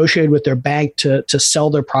 They negotiated with their bank to sell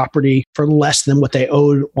their property for less than what they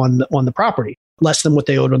owed on the property, less than what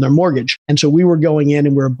they owed on their mortgage. And so we were going in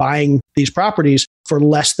and we were buying these properties for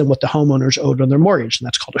less than what the homeowners owed on their mortgage. And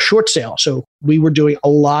that's called a short sale. So we were doing a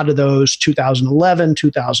lot of those 2011,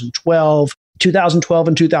 2012. 2012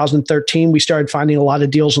 and 2013, we started finding a lot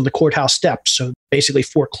of deals on the courthouse steps. So basically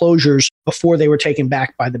foreclosures before they were taken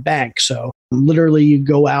back by the bank. So literally you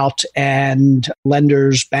go out and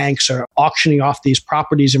lenders, banks are auctioning off these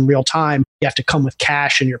properties in real time. You have to come with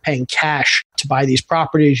cash and you're paying cash to buy these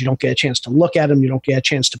properties. You don't get a chance to look at them. You don't get a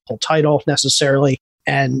chance to pull title necessarily.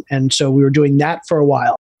 And so we were doing that for a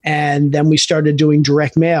while. And then we started doing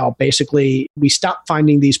direct mail. Basically, we stopped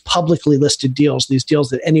finding these publicly listed deals, these deals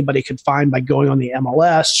that anybody could find by going on the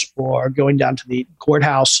MLS or going down to the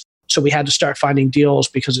courthouse. So we had to start finding deals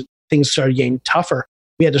because things started getting tougher.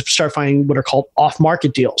 we had to start finding what are called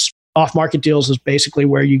off-market deals. Off-market deals is basically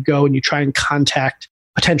where you go and you try and contact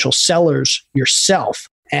potential sellers yourself.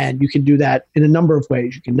 And you can do that in a number of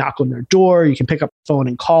ways. You can knock on their door, you can pick up the phone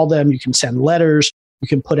and call them, you can send letters, you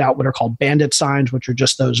can put out what are called bandit signs, which are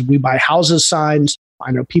just those "we buy houses" signs.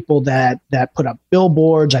 I know people that put up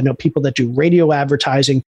billboards. I know people that do radio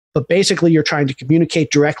advertising. But basically, you're trying to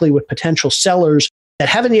communicate directly with potential sellers that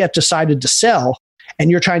haven't yet decided to sell. And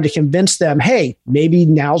you're trying to convince them, hey, maybe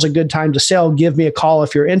now's a good time to sell. Give me a call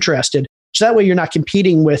if you're interested. So that way you're not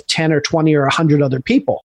competing with 10 or 20 or 100 other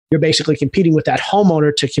people. You're basically competing with that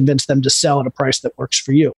homeowner to convince them to sell at a price that works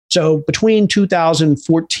for you. So between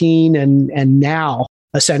 2014 and now,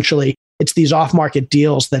 essentially, it's these off-market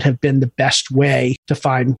deals that have been the best way to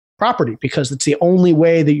find property because it's the only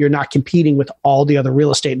way that you're not competing with all the other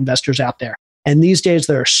real estate investors out there. And these days,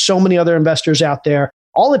 there are so many other investors out there.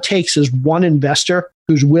 All it takes is one investor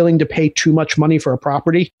who's willing to pay too much money for a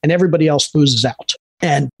property, and everybody else loses out.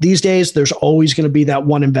 And these days, there's always going to be that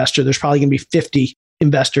one investor. There's probably going to be 50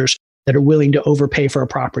 investors that are willing to overpay for a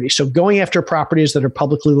property. So going after properties that are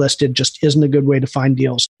publicly listed just isn't a good way to find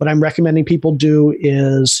deals. What I'm recommending people do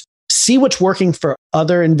is see what's working for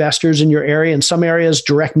other investors in your area. In some areas,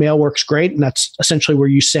 direct mail works great, and that's essentially where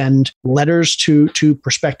you send letters to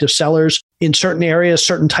prospective sellers. In certain areas,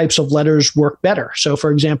 certain types of letters work better. So for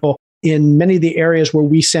example, in many of the areas where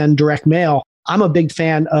we send direct mail, I'm a big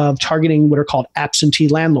fan of targeting what are called absentee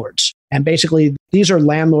landlords. And basically, these are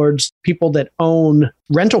landlords, people that own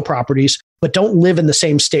rental properties, but don't live in the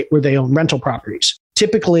same state where they own rental properties.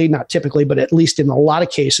 Typically, not typically, but at least in a lot of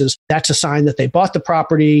cases, that's a sign that they bought the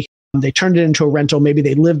property, they turned it into a rental. Maybe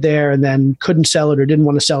they lived there and then couldn't sell it or didn't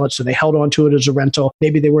want to sell it, so they held on to it as a rental.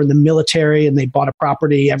 Maybe they were in the military and they bought a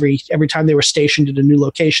property. Every time they were stationed at a new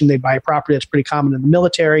location, they buy a property. That's pretty common in the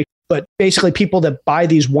military. But basically, people that buy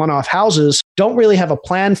these one-off houses don't really have a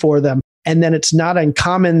plan for them. And then it's not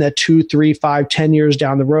uncommon that 2, 3, 5, 10 years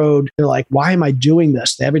down the road, they're like, why am I doing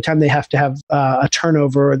this? Every time they have to have a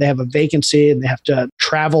turnover or they have a vacancy and they have to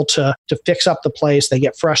travel to fix up the place, they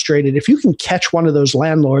get frustrated. If you can catch one of those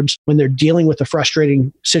landlords when they're dealing with a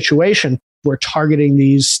frustrating situation, we're targeting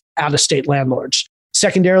these out-of-state landlords.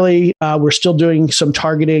 Secondarily, we're still doing some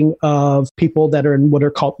targeting of people that are in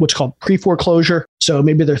what's called pre-foreclosure. So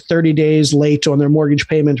maybe they're 30 days late on their mortgage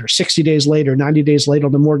payment or 60 days late or 90 days late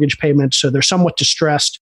on the mortgage payment. So they're somewhat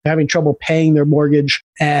distressed, they're having trouble paying their mortgage.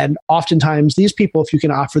 And oftentimes these people, if you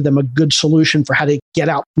can offer them a good solution for how to get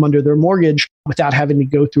out from under their mortgage without having to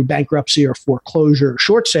go through bankruptcy or foreclosure or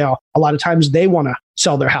short sale, a lot of times they want to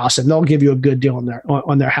sell their house and they'll give you a good deal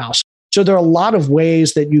on their house. So there are a lot of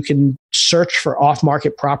ways that you can search for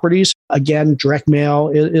off-market properties. Again, direct mail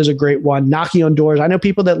is a great one. Knocking on doors. I know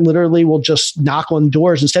people that literally will just knock on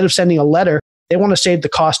doors. Instead of sending a letter, they want to save the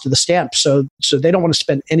cost of the stamp. So they don't want to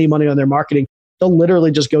spend any money on their marketing. They'll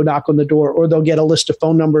literally just go knock on the door, or they'll get a list of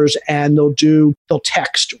phone numbers and they'll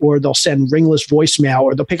text, or they'll send ringless voicemail,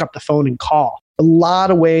 or they'll pick up the phone and call. A lot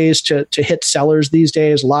of ways to hit sellers these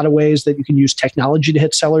days, a lot of ways that you can use technology to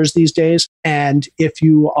hit sellers these days. And if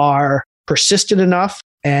you are persistent enough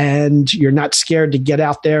and you're not scared to get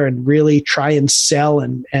out there and really try and sell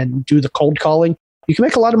and do the cold calling, you can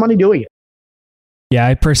make a lot of money doing it. Yeah,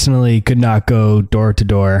 I personally could not go door to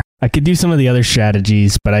door. I could do some of the other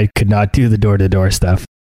strategies, but I could not do the door to door stuff.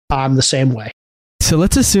 I'm the same way. So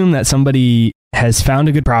let's assume that somebody has found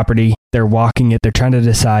a good property. They're walking it. They're trying to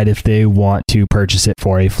decide if they want to purchase it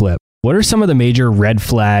for a flip. What are some of the major red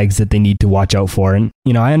flags that they need to watch out for? And,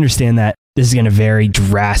 I understand that this is going to vary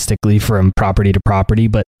drastically from property to property,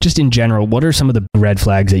 but just in general, what are some of the red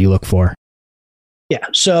flags that you look for? Yeah.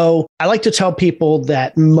 So I like to tell people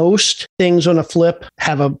that most things on a flip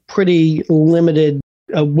have a pretty limited,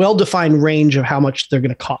 a well-defined range of how much they're going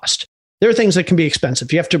to cost. There are things that can be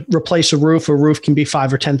expensive. You have to replace a roof can be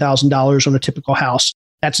 $5,000 or $10,000 on a typical house.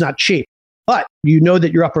 That's not cheap. But you know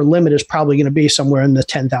that your upper limit is probably going to be somewhere in the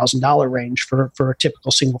 $10,000 range for a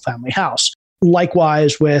typical single-family house.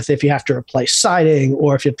 Likewise, with if you have to replace siding,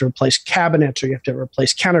 or if you have to replace cabinets, or you have to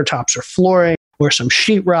replace countertops or flooring or some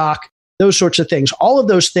sheetrock, those sorts of things. All of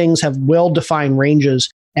those things have well-defined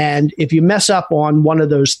ranges. And if you mess up on one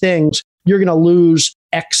of those things, you're going to lose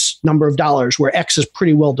X number of dollars, where X is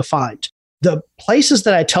pretty well defined. The places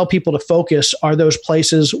that I tell people to focus are those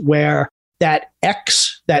places where that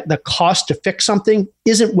X, that the cost to fix something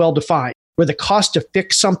isn't well defined, where the cost to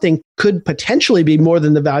fix something could potentially be more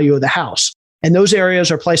than the value of the house. And those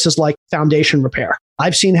areas are places like foundation repair.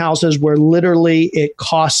 I've seen houses where literally it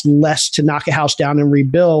costs less to knock a house down and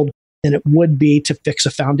rebuild than it would be to fix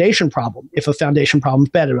a foundation problem, if a foundation problem is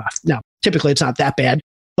bad enough. Now, typically it's not that bad,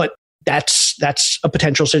 but that's a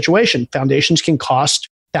potential situation. Foundations can cost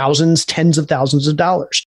thousands, tens of thousands of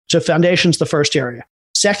dollars. So foundation's the first area.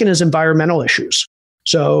 Second is environmental issues.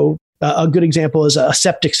 So a good example is a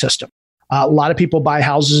septic system. A lot of people buy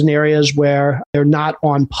houses in areas where they're not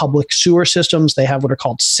on public sewer systems. They have what are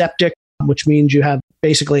called septic, which means you have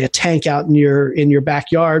basically a tank out in your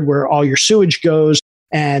backyard where all your sewage goes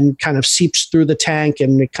and kind of seeps through the tank,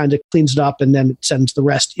 and it kind of cleans it up, and then it sends the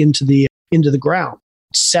rest into the ground.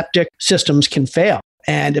 Septic systems can fail.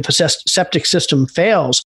 And if a septic system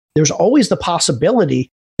fails, there's always the possibility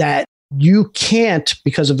that you can't,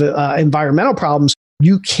 because of environmental problems,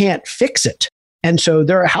 you can't fix it. And so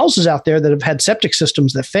there are houses out there that have had septic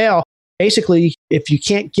systems that fail. Basically, if you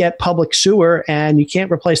can't get public sewer and you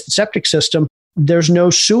can't replace the septic system, there's no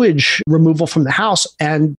sewage removal from the house,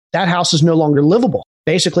 and that house is no longer livable.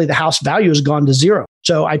 Basically, the house value has gone to zero.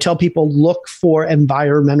 So I tell people, look for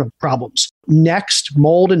environmental problems. Next,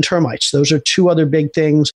 mold and termites. Those are two other big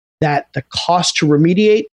things that the cost to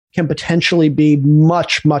remediate can potentially be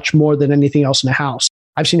much, much more than anything else in a house.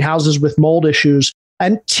 I've seen houses with mold issues,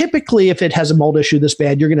 and typically if it has a mold issue this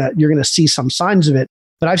bad, you're gonna see some signs of it.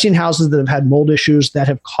 But I've seen houses that have had mold issues that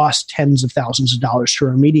have cost tens of thousands of dollars to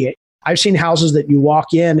remediate. I've seen houses that you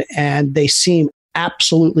walk in and they seem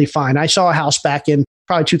absolutely fine. I saw a house back in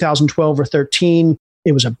probably 2012 or 13.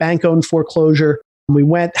 It was a bank-owned foreclosure. We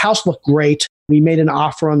went, house looked great. We made an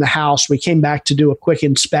offer on the house. We came back to do a quick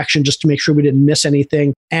inspection just to make sure we didn't miss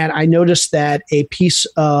anything. And I noticed that a piece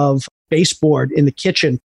of baseboard in the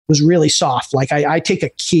kitchen was really soft. Like I take a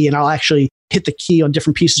key and I'll actually hit the key on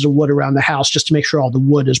different pieces of wood around the house just to make sure all the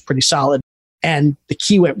wood is pretty solid. And the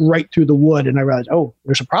key went right through the wood, and I realized, oh,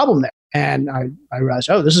 there's a problem there. And I realized,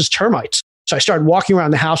 oh, this is termites. So I started walking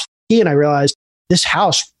around the house with the key, and I realized this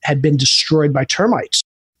house had been destroyed by termites.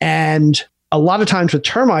 And a lot of times with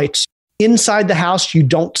termites, inside the house, you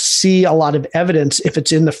don't see a lot of evidence if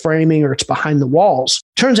it's in the framing or it's behind the walls.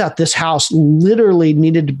 Turns out this house literally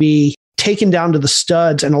needed to be taken down to the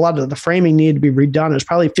studs, and a lot of the framing needed to be redone. It was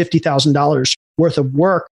probably $50,000 worth of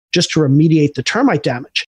work just to remediate the termite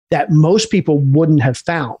damage that most people wouldn't have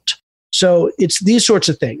found. So it's these sorts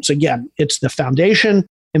of things. Again, it's the foundation,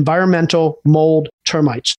 environmental, mold,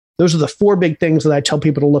 termites. Those are the four big things that I tell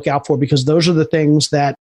people to look out for, because those are the things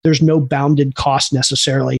that there's no bounded cost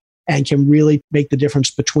necessarily and can really make the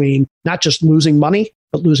difference between not just losing money,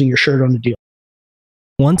 but losing your shirt on the deal.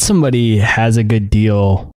 Once somebody has a good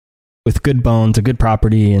deal with good bones, a good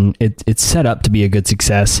property, and it's set up to be a good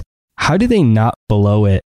success, how do they not blow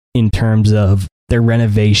it in terms of their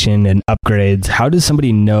renovation and upgrades? How does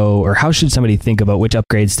somebody know, or how should somebody think about which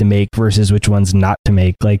upgrades to make versus which ones not to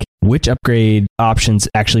make? Like, which upgrade options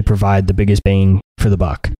actually provide the biggest bang for the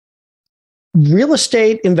buck? Real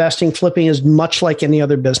estate investing, flipping is much like any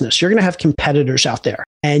other business. You're going to have competitors out there,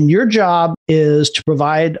 and your job is to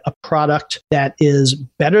provide a product that is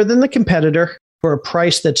better than the competitor for a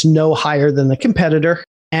price that's no higher than the competitor.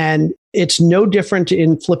 And it's no different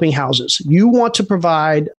in flipping houses. You want to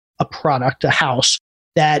provide a product, a house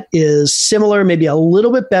that is similar, maybe a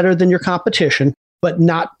little bit better than your competition, but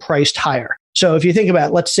not priced higher. So if you think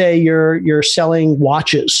about, let's say you're selling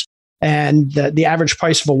watches, and the average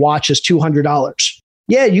price of a watch is $200.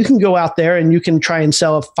 Yeah, you can go out there and you can try and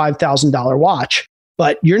sell a $5,000 watch,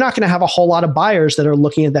 but you're not going to have a whole lot of buyers that are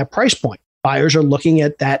looking at that price point. Buyers are looking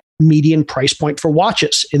at that median price point for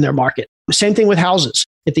watches in their market. Same thing with houses.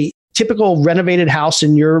 If the typical renovated house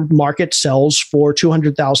in your market sells for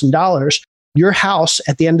 $200,000, your house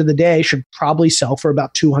at the end of the day should probably sell for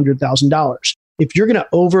about $200,000. If you're going to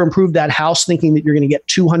over improve that house thinking that you're going to get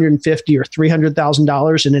 $250,000 or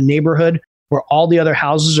 $300,000 in a neighborhood where all the other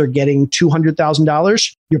houses are getting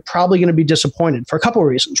 $200,000, you're probably going to be disappointed for a couple of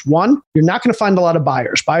reasons. One, you're not going to find a lot of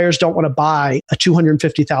buyers. Buyers don't want to buy a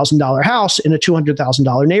 $250,000 house in a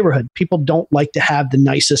 $200,000 neighborhood. People don't like to have the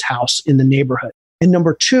nicest house in the neighborhood. And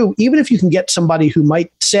number two, even if you can get somebody who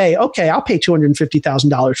might say, okay, I'll pay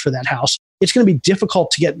 $250,000 for that house, it's going to be difficult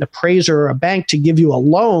to get an appraiser or a bank to give you a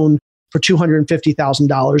loan for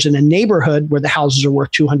 $250,000 in a neighborhood where the houses are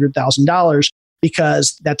worth $200,000,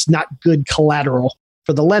 because that's not good collateral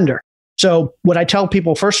for the lender. So what I tell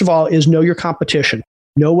people, first of all, is know your competition.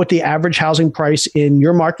 Know what the average housing price in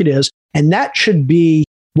your market is, and that should be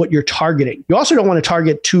what you're targeting. You also don't want to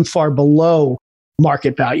target too far below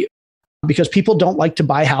market value, because people don't like to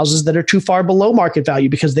buy houses that are too far below market value,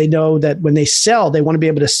 because they know that when they sell, they want to be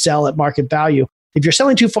able to sell at market value. If you're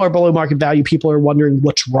selling too far below market value, people are wondering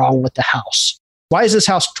what's wrong with the house. Why is this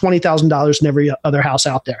house $20,000 and every other house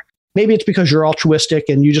out there? Maybe it's because you're altruistic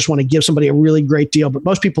and you just want to give somebody a really great deal, but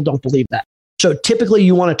most people don't believe that. So typically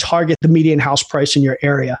you want to target the median house price in your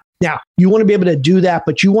area. Now, you want to be able to do that,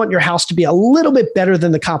 but you want your house to be a little bit better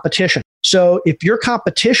than the competition. So if your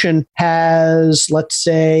competition has, let's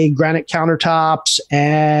say, granite countertops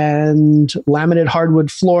and laminate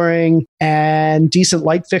hardwood flooring and decent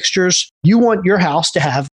light fixtures, you want your house to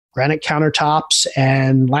have granite countertops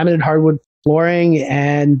and laminate hardwood flooring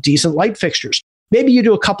and decent light fixtures. Maybe you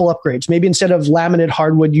do a couple upgrades. Maybe instead of laminate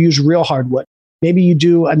hardwood, you use real hardwood. Maybe you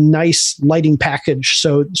do a nice lighting package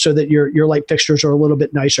so that your light fixtures are a little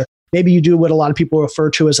bit nicer. Maybe you do what a lot of people refer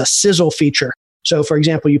to as a sizzle feature. So for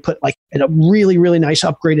example, you put like a really, really nice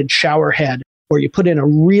upgraded shower head, or you put in a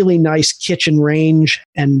really nice kitchen range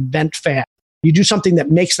and vent fan. You do something that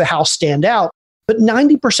makes the house stand out, but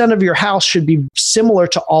 90% of your house should be similar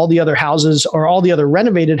to all the other houses or all the other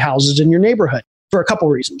renovated houses in your neighborhood for a couple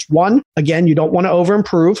of reasons. One, again, you don't want to over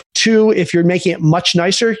improve. Two, if you're making it much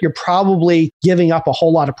nicer, you're probably giving up a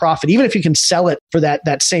whole lot of profit. Even if you can sell it for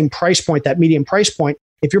that same price point, that medium price point,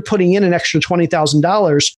 if you're putting in an extra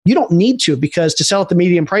 $20,000, you don't need to, because to sell at the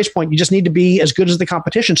medium price point, you just need to be as good as the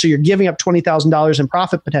competition. So you're giving up $20,000 in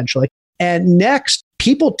profit potentially. And next,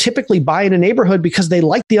 people typically buy in a neighborhood because they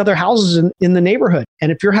like the other houses in the neighborhood.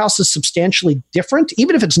 And if your house is substantially different,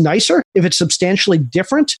 even if it's nicer, if it's substantially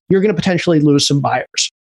different, you're going to potentially lose some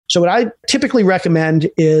buyers. So what I typically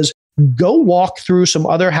recommend is go walk through some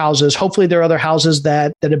other houses. Hopefully there are other houses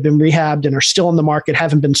that have been rehabbed and are still on the market,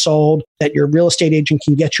 haven't been sold, that your real estate agent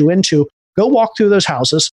can get you into. Go walk through those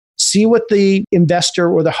houses, see what the investor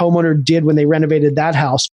or the homeowner did when they renovated that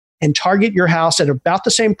house, and target your house at about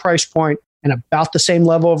the same price point and about the same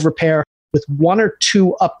level of repair with one or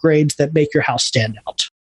two upgrades that make your house stand out.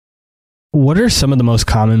 What are some of the most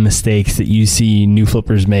common mistakes that you see new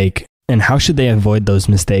flippers make, and how should they avoid those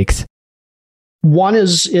mistakes? One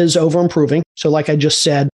is over improving. So like I just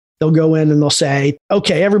said, they'll go in and they'll say,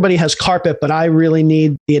 okay, everybody has carpet, but I really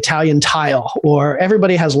need the Italian tile. Or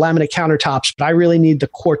everybody has laminate countertops, but I really need the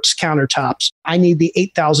quartz countertops. I need the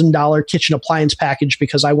 $8,000 kitchen appliance package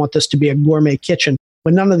because I want this to be a gourmet kitchen,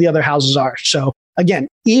 when none of the other houses are. So again,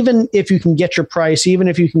 even if you can get your price, even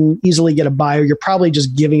if you can easily get a buyer, you're probably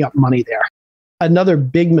just giving up money there. Another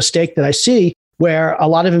big mistake that I see, where a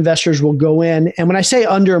lot of investors will go in, and when I say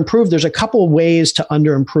under improve, there's a couple of ways to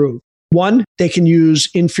under improve. One, they can use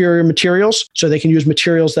inferior materials. So they can use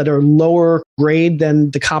materials that are lower grade than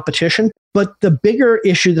the competition. But the bigger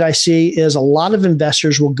issue that I see is a lot of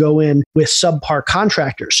investors will go in with subpar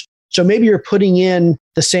contractors. So maybe you're putting in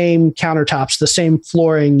the same countertops, the same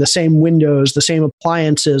flooring, the same windows, the same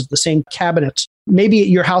appliances, the same cabinets. Maybe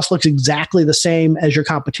your house looks exactly the same as your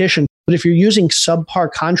competition, but if you're using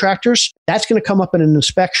subpar contractors, that's going to come up in an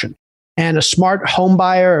inspection. And a smart home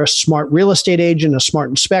buyer, a smart real estate agent, a smart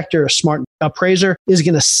inspector, a smart appraiser is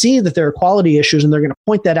going to see that there are quality issues, and they're going to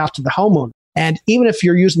point that out to the homeowner. And even if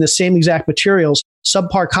you're using the same exact materials,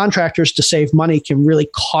 subpar contractors, to save money, can really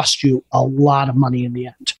cost you a lot of money in the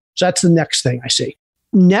end. So that's the next thing I see.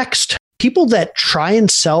 Next, people that try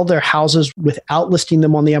and sell their houses without listing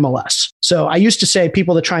them on the MLS. So I used to say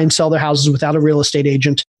people that try and sell their houses without a real estate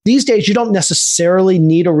agent. These days, you don't necessarily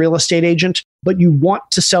need a real estate agent, but you want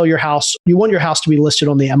to sell your house. You want your house to be listed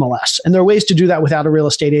on the MLS. And there are ways to do that without a real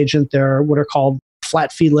estate agent. There are what are called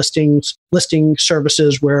flat fee listing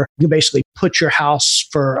services, where you basically put your house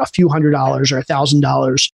for a few $100s or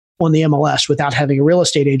 $1,000 on the MLS without having a real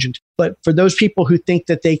estate agent. But for those people who think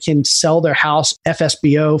that they can sell their house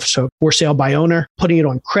FSBO, so for sale by owner, putting it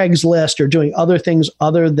on Craigslist or doing other things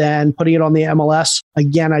other than putting it on the MLS,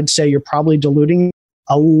 again, I'd say you're probably diluting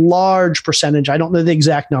a large percentage. I don't know the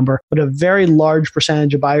exact number, but a very large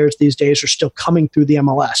percentage of buyers these days are still coming through the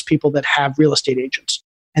MLS, people that have real estate agents.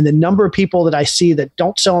 And the number of people that I see that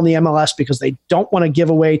don't sell on the MLS because they don't want to give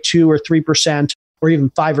away 2 or 3% or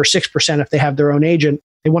even 5 or 6% if they have their own agent.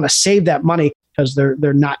 They want to save that money because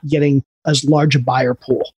they're not getting as large a buyer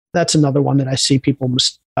pool. That's another one that I see people,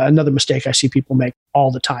 another mistake I see people make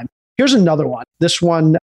all the time. Here's another one. This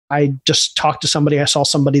one, I just talked to somebody. I saw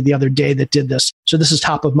somebody the other day that did this. So this is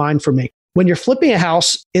top of mind for me. When you're flipping a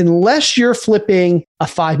house, unless you're flipping a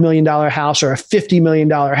 $5 million house or a $50 million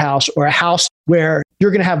house or a house where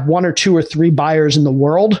you're going to have 1 or 2 or 3 buyers in the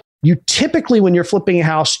world, you typically, when you're flipping a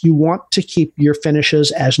house, you want to keep your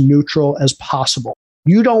finishes as neutral as possible.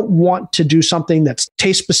 You don't want to do something that's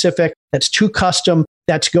taste specific, that's too custom,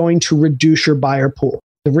 that's going to reduce your buyer pool.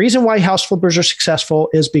 The reason why house flippers are successful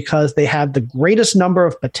is because they have the greatest number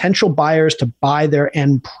of potential buyers to buy their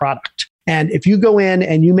end product. And if you go in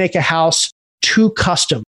and you make a house too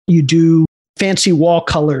custom, you do fancy wall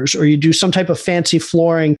colors, or you do some type of fancy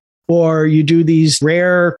flooring, or you do these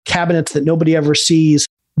rare cabinets that nobody ever sees,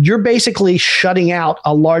 you're basically shutting out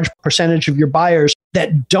a large percentage of your buyers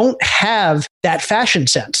that don't have that fashion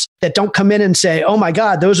sense, that don't come in and say, oh my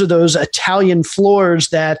God, those are those Italian floors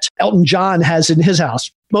that Elton John has in his house.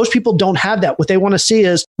 Most people don't have that. What they want to see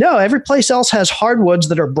is, no, every place else has hardwoods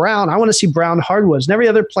that are brown. I want to see brown hardwoods. And every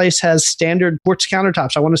other place has standard quartz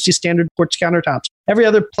countertops. I want to see standard quartz countertops. Every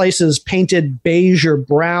other place is painted beige or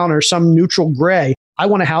brown or some neutral gray. I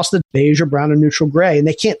want a house that's beige or brown or neutral gray. And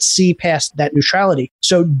they can't see past that neutrality.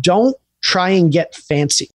 So don't try and get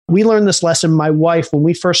fancy. We learned this lesson. My wife, when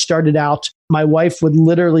we first started out, my wife would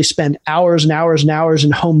literally spend hours and hours and hours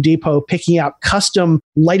in Home Depot picking out custom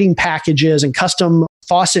lighting packages and custom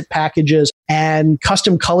faucet packages and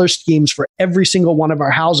custom color schemes for every single one of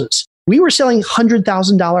our houses. We were selling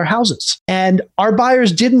 $100,000 houses and our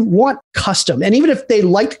buyers didn't want custom. And even if they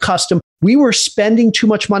liked custom, we were spending too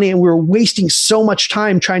much money and we were wasting so much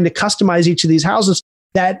time trying to customize each of these houses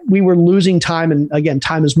that we were losing time. And again,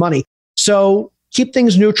 time is money. So keep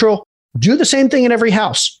things neutral. Do the same thing in every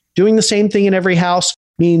house. Doing the same thing in every house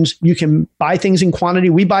means you can buy things in quantity.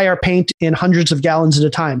 We buy our paint in hundreds of gallons at a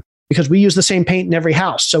time because we use the same paint in every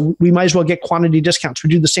house. So we might as well get quantity discounts. We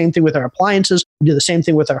do the same thing with our appliances. We do the same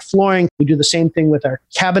thing with our flooring. We do the same thing with our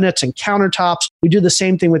cabinets and countertops. We do the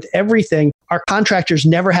same thing with everything. Our contractors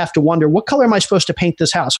never have to wonder, what color am I supposed to paint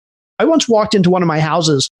this house? I once walked into one of my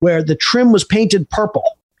houses where the trim was painted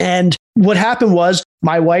purple. And what happened was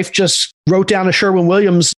my wife just wrote down a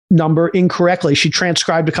Sherwin-Williams number incorrectly. She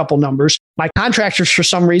transcribed a couple numbers. My contractors, for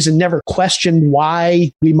some reason, never questioned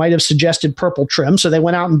why we might have suggested purple trim. So they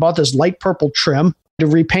went out and bought this light purple trim to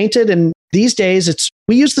repaint it. And these days,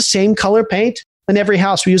 we use the same color paint in every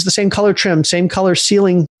house. We use the same color trim, same color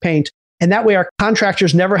ceiling paint. And that way, our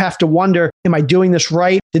contractors never have to wonder, am I doing this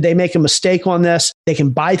right? Did they make a mistake on this? They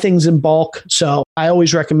can buy things in bulk. So I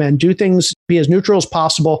always recommend do things, be as neutral as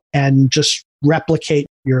possible, and just replicate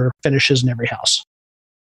your finishes in every house.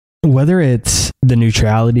 Whether it's the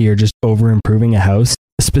neutrality or just over improving a house,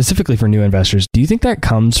 specifically for new investors, do you think that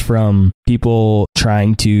comes from people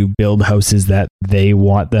trying to build houses that they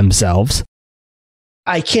want themselves?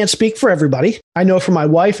 I can't speak for everybody. I know for my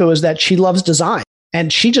wife, it was that she loves design.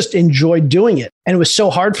 And she just enjoyed doing it. And it was so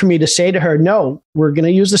hard for me to say to her, no, we're going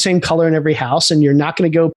to use the same color in every house. And you're not going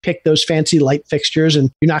to go pick those fancy light fixtures. And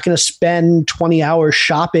you're not going to spend 20 hours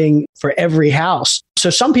shopping for every house. So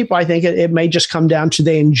some people, I think it may just come down to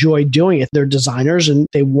they enjoy doing it. They're designers and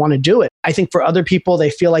they want to do it. I think for other people,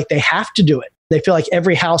 they feel like they have to do it. They feel like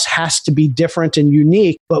every house has to be different and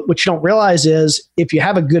unique. But what you don't realize is if you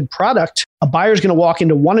have a good product, a buyer's going to walk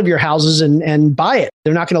into one of your houses and buy it.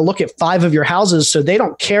 They're not going to look at 5 of your houses. So they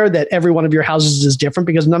don't care that every one of your houses is different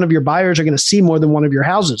because none of your buyers are going to see more than one of your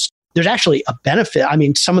houses. There's actually a benefit. I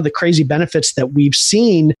mean, some of the crazy benefits that we've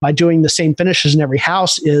seen by doing the same finishes in every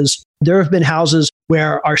house is there have been houses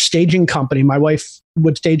where our staging company, my wife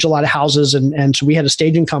would stage a lot of houses. And so we had a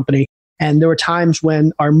staging company. And there were times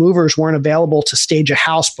when our movers weren't available to stage a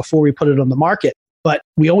house before we put it on the market. But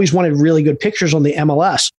we always wanted really good pictures on the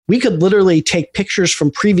MLS. We could literally take pictures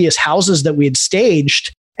from previous houses that we had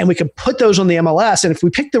staged, and we could put those on the MLS. And if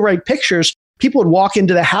we picked the right pictures, people would walk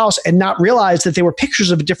into the house and not realize that they were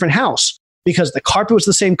pictures of a different house because the carpet was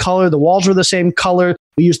the same color, the walls were the same color.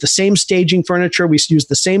 We used the same staging furniture. We used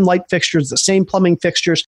the same light fixtures, the same plumbing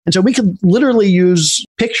fixtures. And so we could literally use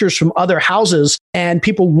pictures from other houses and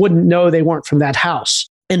people wouldn't know they weren't from that house.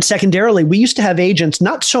 And secondarily, we used to have agents,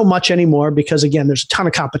 not so much anymore because, again, there's a ton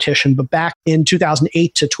of competition. But back in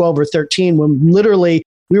 2008 to 12 or 13, when literally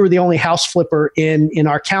we were the only house flipper in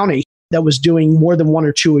our county that was doing more than 1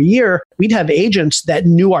 or 2 a year, we'd have agents that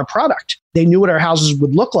knew our product. They knew what our houses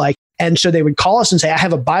would look like. And so they would call us and say, I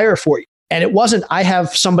have a buyer for you. And it wasn't, I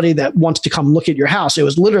have somebody that wants to come look at your house. It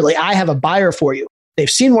was literally, I have a buyer for you. They've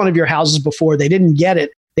seen one of your houses before. They didn't get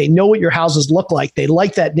it. They know what your houses look like. They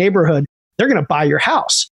like that neighborhood. They're going to buy your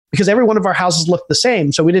house because every one of our houses looked the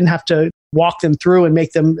same. So we didn't have to walk them through and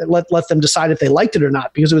make them, let them decide if they liked it or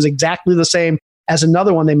not, because it was exactly the same as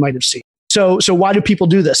another one they might have seen. So why do people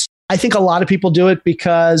do this? I think a lot of people do it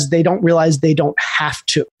because they don't realize they don't have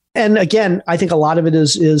to. And again, I think a lot of it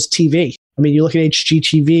is TV. I mean, you look at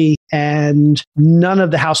HGTV and none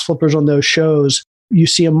of the house flippers on those shows, you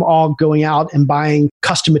see them all going out and buying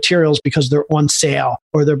custom materials because they're on sale,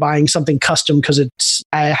 or they're buying something custom because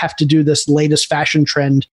I have to do this latest fashion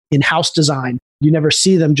trend in house design. You never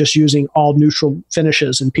see them just using all neutral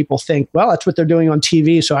finishes, and people think, well, that's what they're doing on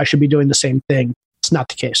TV, so I should be doing the same thing. It's not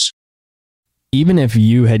the case. Even if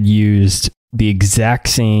you had used the exact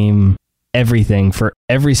same everything for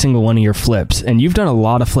every single one of your flips, and you've done a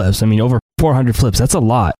lot of flips, I mean, over 400 flips, that's a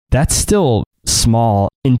lot. That's still small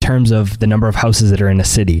in terms of the number of houses that are in a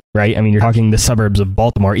city, right? I mean, you're talking the suburbs of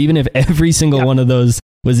Baltimore. Even if every single one of those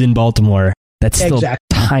was in Baltimore, That's still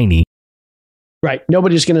tiny. Right.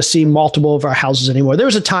 Nobody's going to see multiple of our houses anymore. There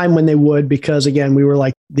was a time when they would, because again, we were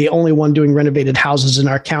like the only one doing renovated houses in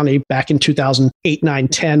our county back in 2008, 9,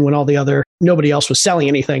 10, when nobody else was selling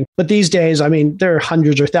anything. But these days, I mean, there are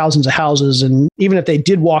hundreds or thousands of houses. And even if they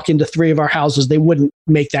did walk into 3 of our houses, they wouldn't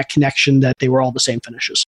make that connection that they were all the same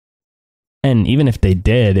finishes. And even if they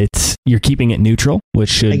did, you're keeping it neutral, which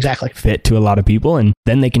should fit to a lot of people. And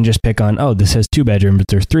then they can just pick on, oh, this has 2 bedrooms,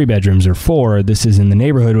 there's 3 bedrooms or 4. This is in the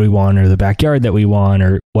neighborhood we want or the backyard that we want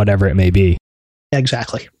or whatever it may be.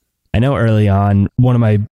 Exactly. I know early on, one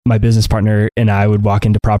of my business partner and I would walk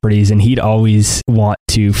into properties and he'd always want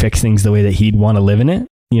to fix things the way that he'd want to live in it.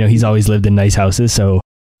 You know, he's always lived in nice houses, so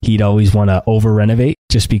he'd always want to over renovate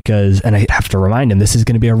just because, and I have to remind him, this is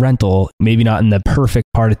going to be a rental, maybe not in the perfect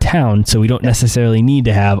part of town. So we don't necessarily need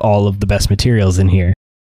to have all of the best materials in here.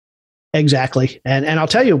 Exactly. And I'll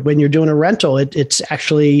tell you, when you're doing a rental, it's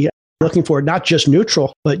actually looking for not just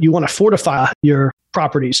neutral, but you want to fortify your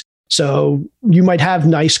properties. So you might have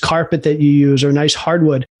nice carpet that you use or nice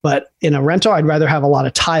hardwood, but in a rental, I'd rather have a lot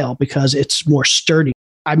of tile because it's more sturdy.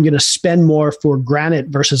 I'm going to spend more for granite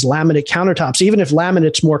versus laminate countertops, even if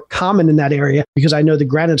laminate's more common in that area, because I know the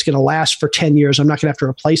granite's going to last for 10 years. I'm not going to have to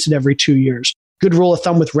replace it every 2 years. Good rule of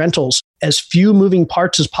thumb with rentals, as few moving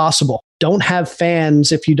parts as possible. Don't have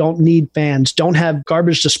fans if you don't need fans. Don't have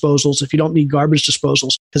garbage disposals if you don't need garbage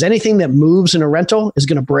disposals, because anything that moves in a rental is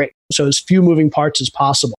going to break. So as few moving parts as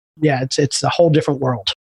possible. Yeah, it's a whole different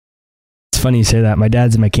world. It's funny you say that. My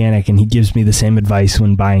dad's a mechanic and he gives me the same advice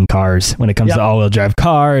when buying cars. When it comes to all-wheel drive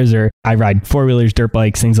cars, or I ride four-wheelers, dirt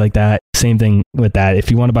bikes, things like that. Same thing with that.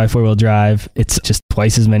 If you want to buy four-wheel drive, it's just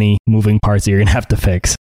twice as many moving parts that you're going to have to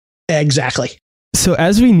fix. Exactly. So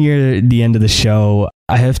as we near the end of the show,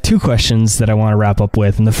 I have 2 questions that I want to wrap up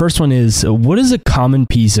with. And the first one is, what is a common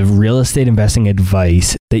piece of real estate investing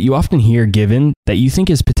advice that you often hear given that you think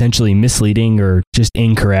is potentially misleading or just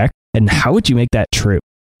incorrect? And how would you make that true?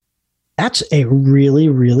 That's a really,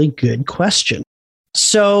 really good question.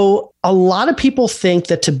 So a lot of people think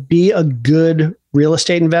that to be a good real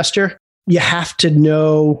estate investor, you have to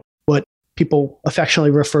know what people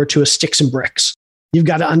affectionately refer to as sticks and bricks. You've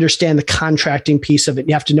got to understand the contracting piece of it.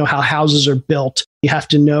 You have to know how houses are built. You have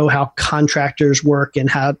to know how contractors work and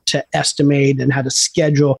how to estimate and how to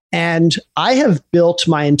schedule. And I have built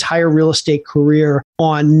my entire real estate career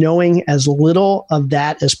on knowing as little of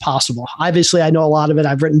that as possible. Obviously, I know a lot of it.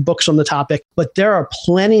 I've written books on the topic, but there are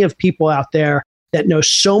plenty of people out there that know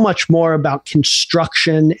so much more about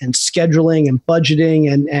construction and scheduling and budgeting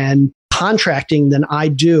and contracting than I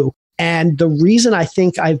do. And the reason I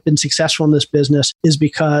think I've been successful in this business is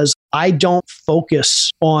because I don't focus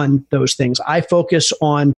on those things. I focus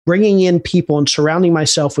on bringing in people and surrounding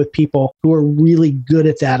myself with people who are really good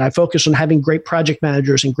at that. I focus on having great project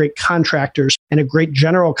managers and great contractors and a great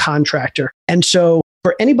general contractor. And so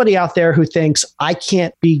for anybody out there who thinks I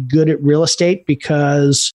can't be good at real estate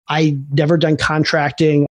because I never done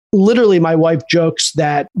contracting, literally, my wife jokes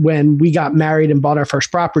that when we got married and bought our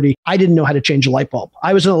first property, I didn't know how to change a light bulb.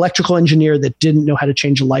 I was an electrical engineer that didn't know how to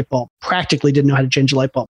change a light bulb, practically didn't know how to change a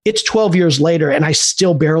light bulb. It's 12 years later, and I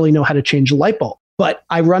still barely know how to change a light bulb. But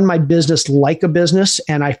I run my business like a business,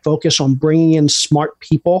 and I focus on bringing in smart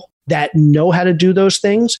people that know how to do those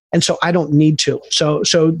things. And so I don't need to. So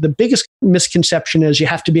the biggest misconception is you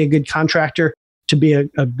have to be a good contractor to be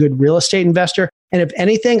a good real estate investor. And if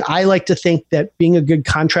anything, I like to think that being a good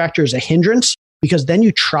contractor is a hindrance, because then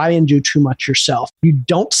you try and do too much yourself. You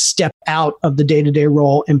don't step out of the day-to-day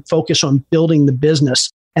role and focus on building the business.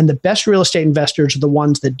 And the best real estate investors are the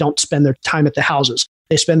ones that don't spend their time at the houses.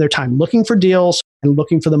 They spend their time looking for deals and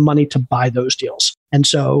looking for the money to buy those deals. And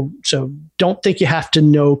so don't think you have to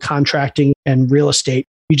know contracting and real estate.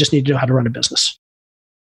 You just need to know how to run a business.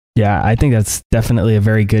 Yeah, I think that's definitely a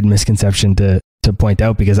very good misconception to point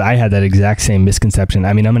out, because I had that exact same misconception.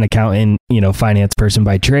 I mean, I'm an accountant, finance person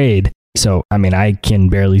by trade. So, I mean, I can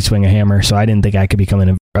barely swing a hammer. So I didn't think I could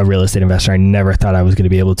become a real estate investor. I never thought I was going to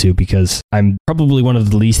be able to, because I'm probably one of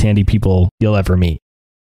the least handy people you'll ever meet.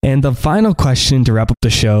 And the final question to wrap up the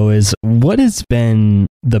show is, what has been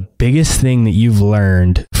the biggest thing that you've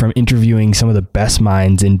learned from interviewing some of the best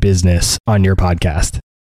minds in business on your podcast?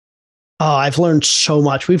 Oh, I've learned so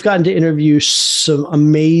much. We've gotten to interview some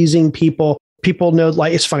amazing people. People know,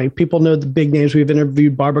 it's funny, people know the big names. We've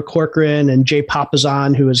interviewed Barbara Corcoran and Jay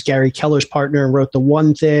Papasan, who is Gary Keller's partner and wrote The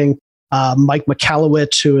One Thing. Mike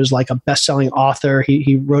Michalowicz, who is like a best-selling author.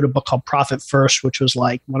 He wrote a book called Profit First, which was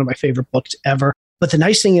like one of my favorite books ever. But the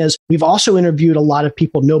nice thing is we've also interviewed a lot of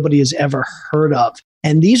people nobody has ever heard of.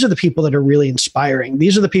 And these are the people that are really inspiring.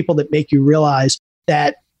 These are the people that make you realize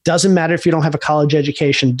that Doesn't matter if you don't have a college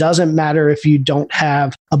education. Doesn't matter if you don't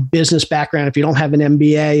have a business background, if you don't have an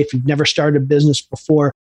MBA, if you've never started a business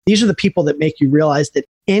before. These are the people that make you realize that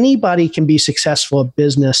anybody can be successful at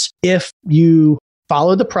business if you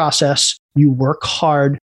follow the process, you work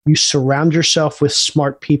hard, you surround yourself with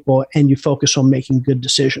smart people, and you focus on making good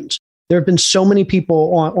decisions. There have been so many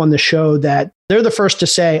people on the show that they're the first to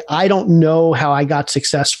say, I don't know how I got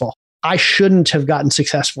successful. I shouldn't have gotten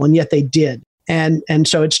successful, and yet they did. And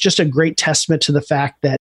so it's just a great testament to the fact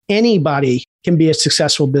that anybody can be a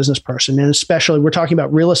successful business person. And especially, we're talking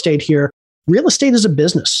about real estate here. Real estate is a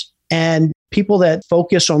business. And people that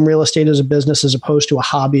focus on real estate as a business as opposed to a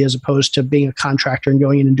hobby, as opposed to being a contractor and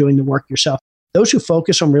going in and doing the work yourself, those who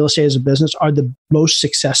focus on real estate as a business are the most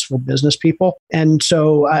successful business people. And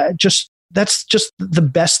so that's just the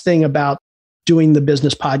best thing about doing the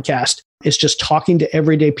business podcast, is just talking to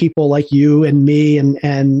everyday people like you and me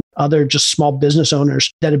and other just small business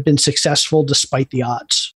owners that have been successful despite the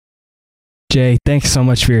odds. Jay, thanks so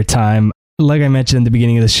much for your time. Like I mentioned at the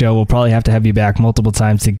beginning of the show, we'll probably have to have you back multiple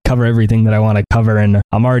times to cover everything that I want to cover, and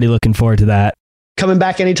I'm already looking forward to that. Coming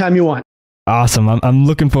back anytime you want. Awesome. I'm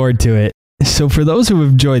looking forward to it. So for those who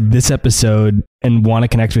have enjoyed this episode and want to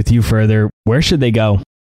connect with you further, where should they go?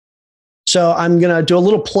 So I'm going to do a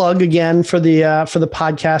little plug again for the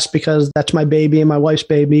podcast, because that's my baby and my wife's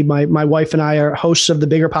baby. My wife and I are hosts of the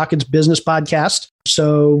Bigger Pockets Business Podcast.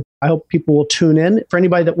 So I hope people will tune in. For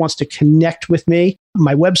anybody that wants to connect with me,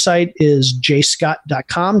 my website is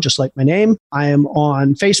jscott.com, just like my name. I am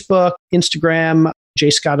on Facebook, Instagram,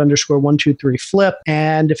 jscott_123flip.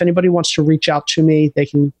 And if anybody wants to reach out to me, they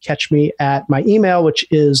can catch me at my email, which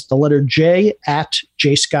is the letter J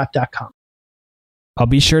 @jscott.com. I'll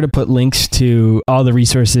be sure to put links to all the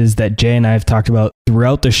resources that Jay and I have talked about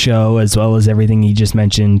throughout the show, as well as everything he just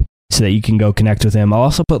mentioned, so that you can go connect with him. I'll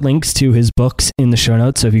also put links to his books in the show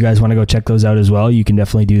notes, so if you guys want to go check those out as well, you can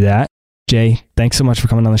definitely do that. Jay, thanks so much for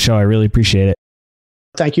coming on the show. I really appreciate it.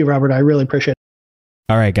 Thank you, Robert. I really appreciate it.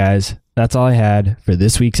 All right, guys, that's all I had for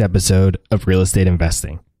this week's episode of Real Estate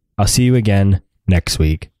Investing. I'll see you again next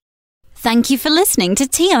week. Thank you for listening to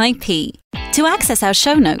TIP. To access our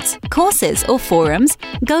show notes, courses, or forums,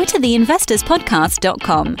 go to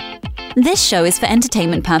theinvestorspodcast.com. This show is for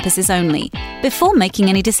entertainment purposes only. Before making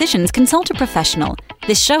any decisions, consult a professional.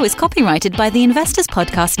 This show is copyrighted by the Investors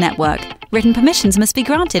Podcast Network. Written permissions must be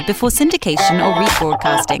granted before syndication or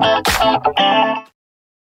rebroadcasting.